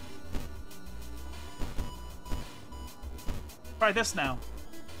 try this now.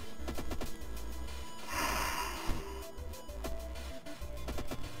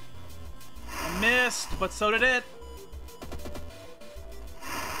 I missed, but so did it.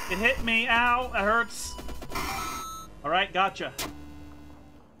 It hit me. Ow, it hurts. Alright, gotcha.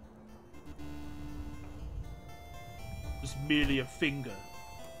 Just merely a finger.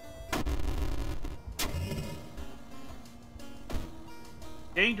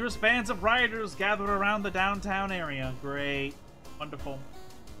 Dangerous bands of rioters gathered around the downtown area. Great. Wonderful.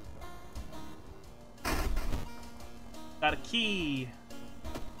 Got a key.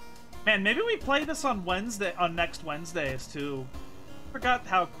 Man, maybe we play this on Wednesday, on next Wednesdays, too. Forgot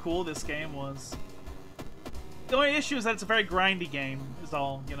how cool this game was. The only issue is that it's a very grindy game, is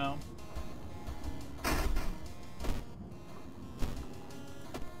all, you know?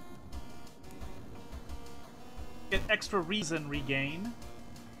 Get extra reason regain.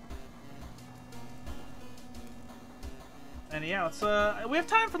 And yeah, let's we have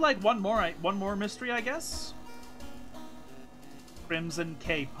time for like one more mystery, I guess. Crimson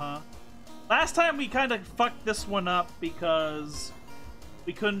Cape, huh? Last time we kind of fucked this one up because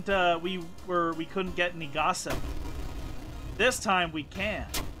we couldn't we couldn't get any gossip. This time we can.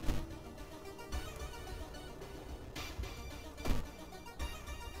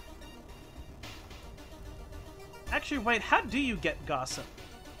 Actually, wait, how do you get gossip?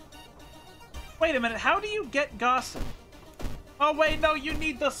 Wait a minute, how do you get gossip? Oh wait, no, you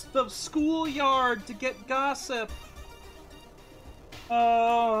need the schoolyard to get gossip.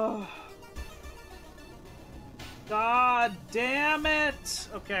 Oh. God damn it!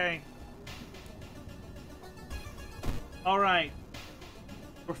 Okay. Alright.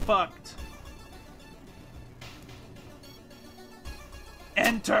 We're fucked.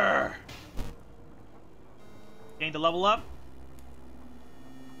 Enter! Gain to level up.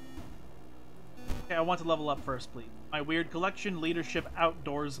 Okay, I want to level up first, please. My weird collection, leadership,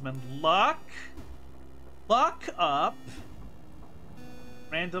 outdoorsman, luck. Luck up.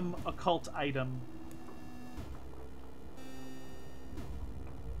 Random occult item.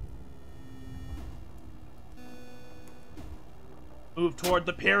 Move toward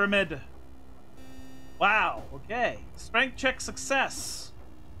the pyramid. Wow, okay. Strength check success.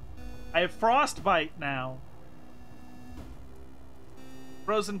 I have frostbite now.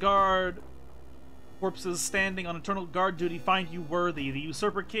 Frozen guard. Corpses standing on eternal guard duty find you worthy. The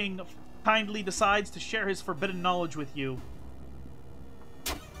usurper king kindly decides to share his forbidden knowledge with you.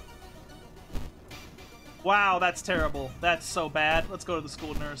 Wow, that's terrible. That's so bad. Let's go to the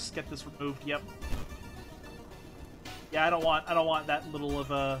school nurse. Get this removed. Yep. Yeah, I don't want that little of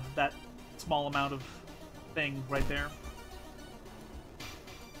that small amount of thing right there.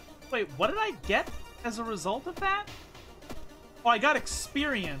 Wait, what did I get as a result of that? Oh, I got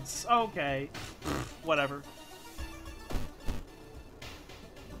experience. Okay. Whatever.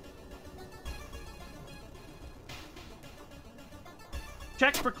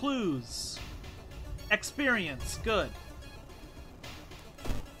 Check for clues. Experience. Good.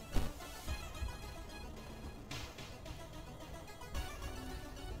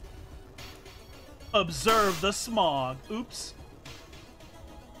 Observe the smog. Oops.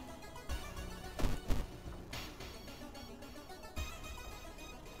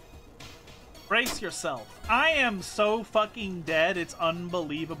 Brace yourself. I am so fucking dead. It's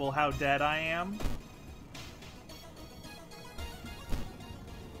unbelievable how dead I am.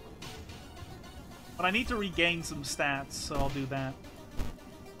 But I need to regain some stats, so I'll do that.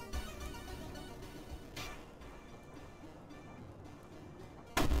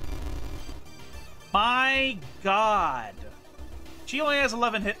 My God. She only has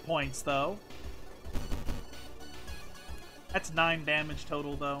 11 hit points, though. That's 9 damage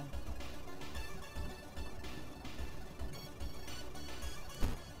total, though.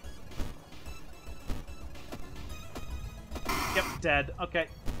 Yep, dead. Okay.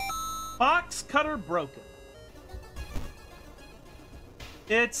 Box cutter broken.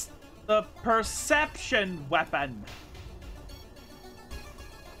 It's the perception weapon.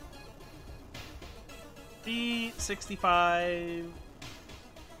 D65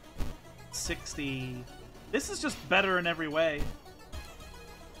 60. This is just better in every way.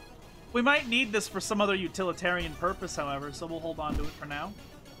 We might need this for some other utilitarian purpose, however, so we'll hold on to it for now.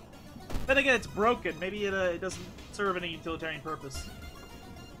 Then again, it's broken. Maybe it doesn't serve any utilitarian purpose.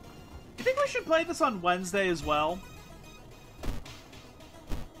 You think we should play this on Wednesday as well?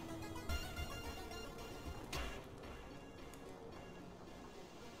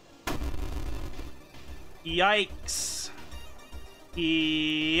 Yikes.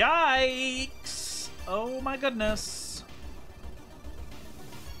 Yikes. Oh my goodness.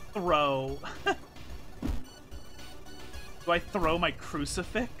 Throw. Do I throw my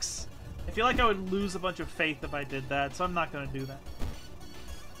crucifix? I feel like I would lose a bunch of faith if I did that, so I'm not going to do that.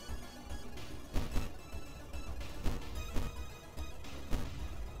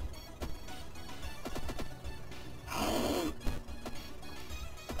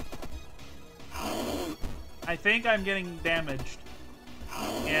 I think I'm getting damaged.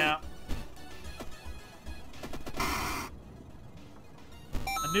 Yeah. A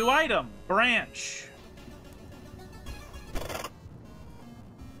new item. Branch.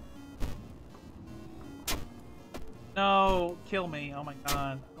 No, kill me. Oh my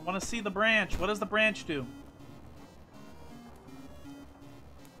god. I want to see the branch. What does the branch do?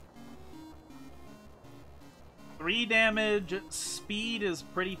 Three damage. Speed is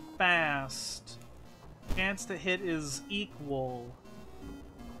pretty fast. Chance to hit is equal.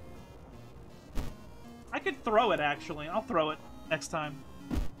 I could throw it, actually. I'll throw it next time.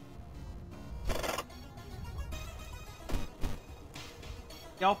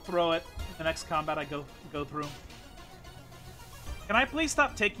 Yeah, I'll throw it the next combat I go through. Can I please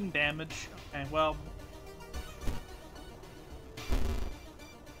stop taking damage? Okay, well.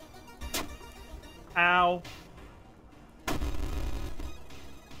 Ow.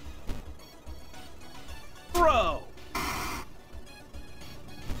 Bro!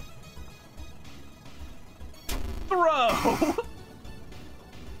 Throw!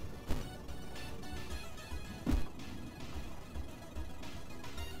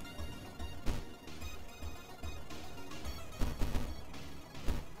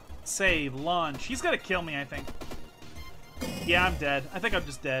 Save, launch. He's gonna kill me, I think. Yeah, I'm dead. I think I'm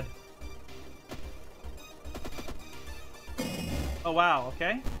just dead. Oh, wow,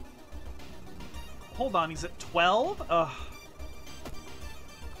 okay. Hold on, he's at 12? Ugh.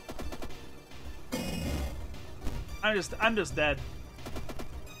 I'm just dead.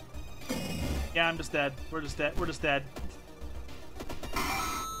 Yeah, I'm just dead. We're just dead. We're just dead.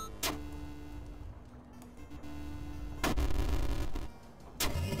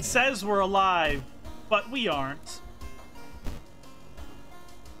 It says we're alive, but we aren't.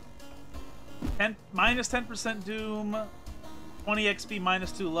 Minus 10% doom, 20 XP,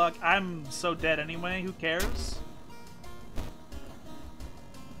 minus 2 luck. I'm so dead anyway. Who cares?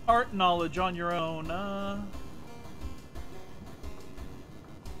 Art knowledge on your own.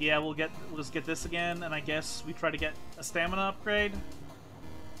 Yeah, we'll just get this again, and I guess we try to get a stamina upgrade.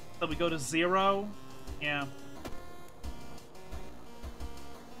 So we go to 0. Yeah.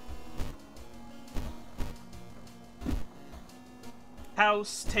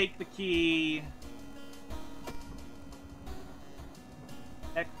 House, take the key.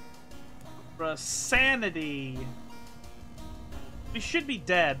 Extra sanity. We should be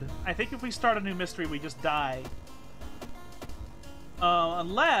dead. I think if we start a new mystery, we just die.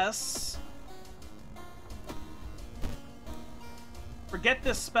 Unless... Forget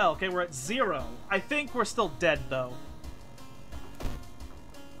this spell. Okay, we're at 0. I think we're still dead, though.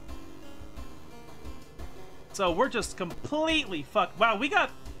 So we're just completely fucked. Wow, we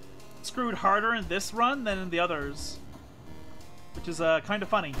got screwed harder in this run than in the others. Which is kind of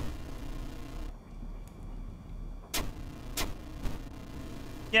funny.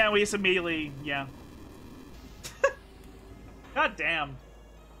 Yeah, we just immediately... Yeah. God damn.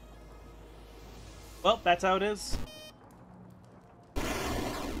 Well, that's how it is.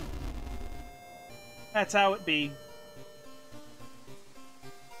 That's how it be.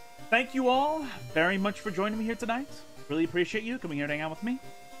 Thank you all very much for joining me here tonight. Really appreciate you coming here to hang out with me.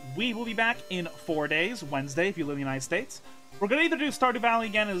 We will be back in 4 days, Wednesday if you live in the United States. We're going to either do Stardew Valley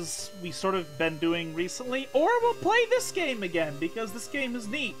again as we sort of been doing recently, or we'll play this game again because this game is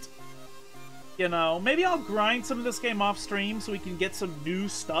neat. You know, maybe I'll grind some of this game off stream so we can get some new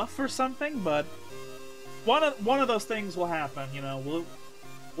stuff or something, but one of those things will happen, you know.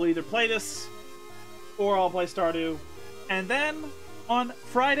 We'll either play this or I'll play Stardew. And then on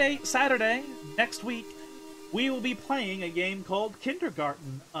Friday, Saturday, next week, we will be playing a game called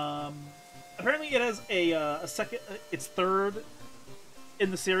Kindergarten. Apparently it has a second, its third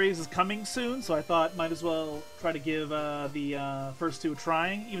in the series is coming soon, so I thought might as well try to give the first two a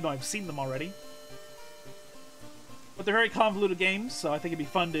try, even though I've seen them already. But they're very convoluted games, so I think it'd be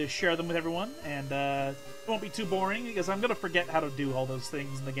fun to share them with everyone, and it won't be too boring, because I'm going to forget how to do all those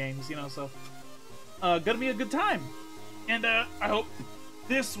things in the games, you know, so... gonna be a good time. And I hope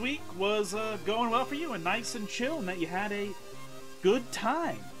this week was going well for you and nice and chill and that you had a good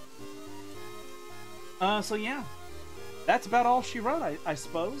time. So yeah, that's about all she wrote, I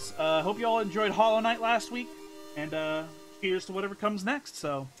suppose. Hope you all enjoyed Hollow Knight last week, and cheers to whatever comes next.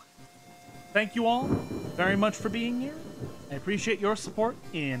 So thank you all very much for being here. I appreciate your support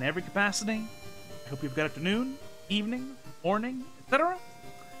in every capacity. I hope you've got afternoon, evening, morning, etc.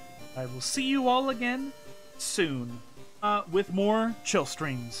 I will see you all again soon with more chill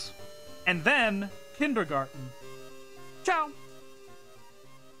streams. And then Kindergarten.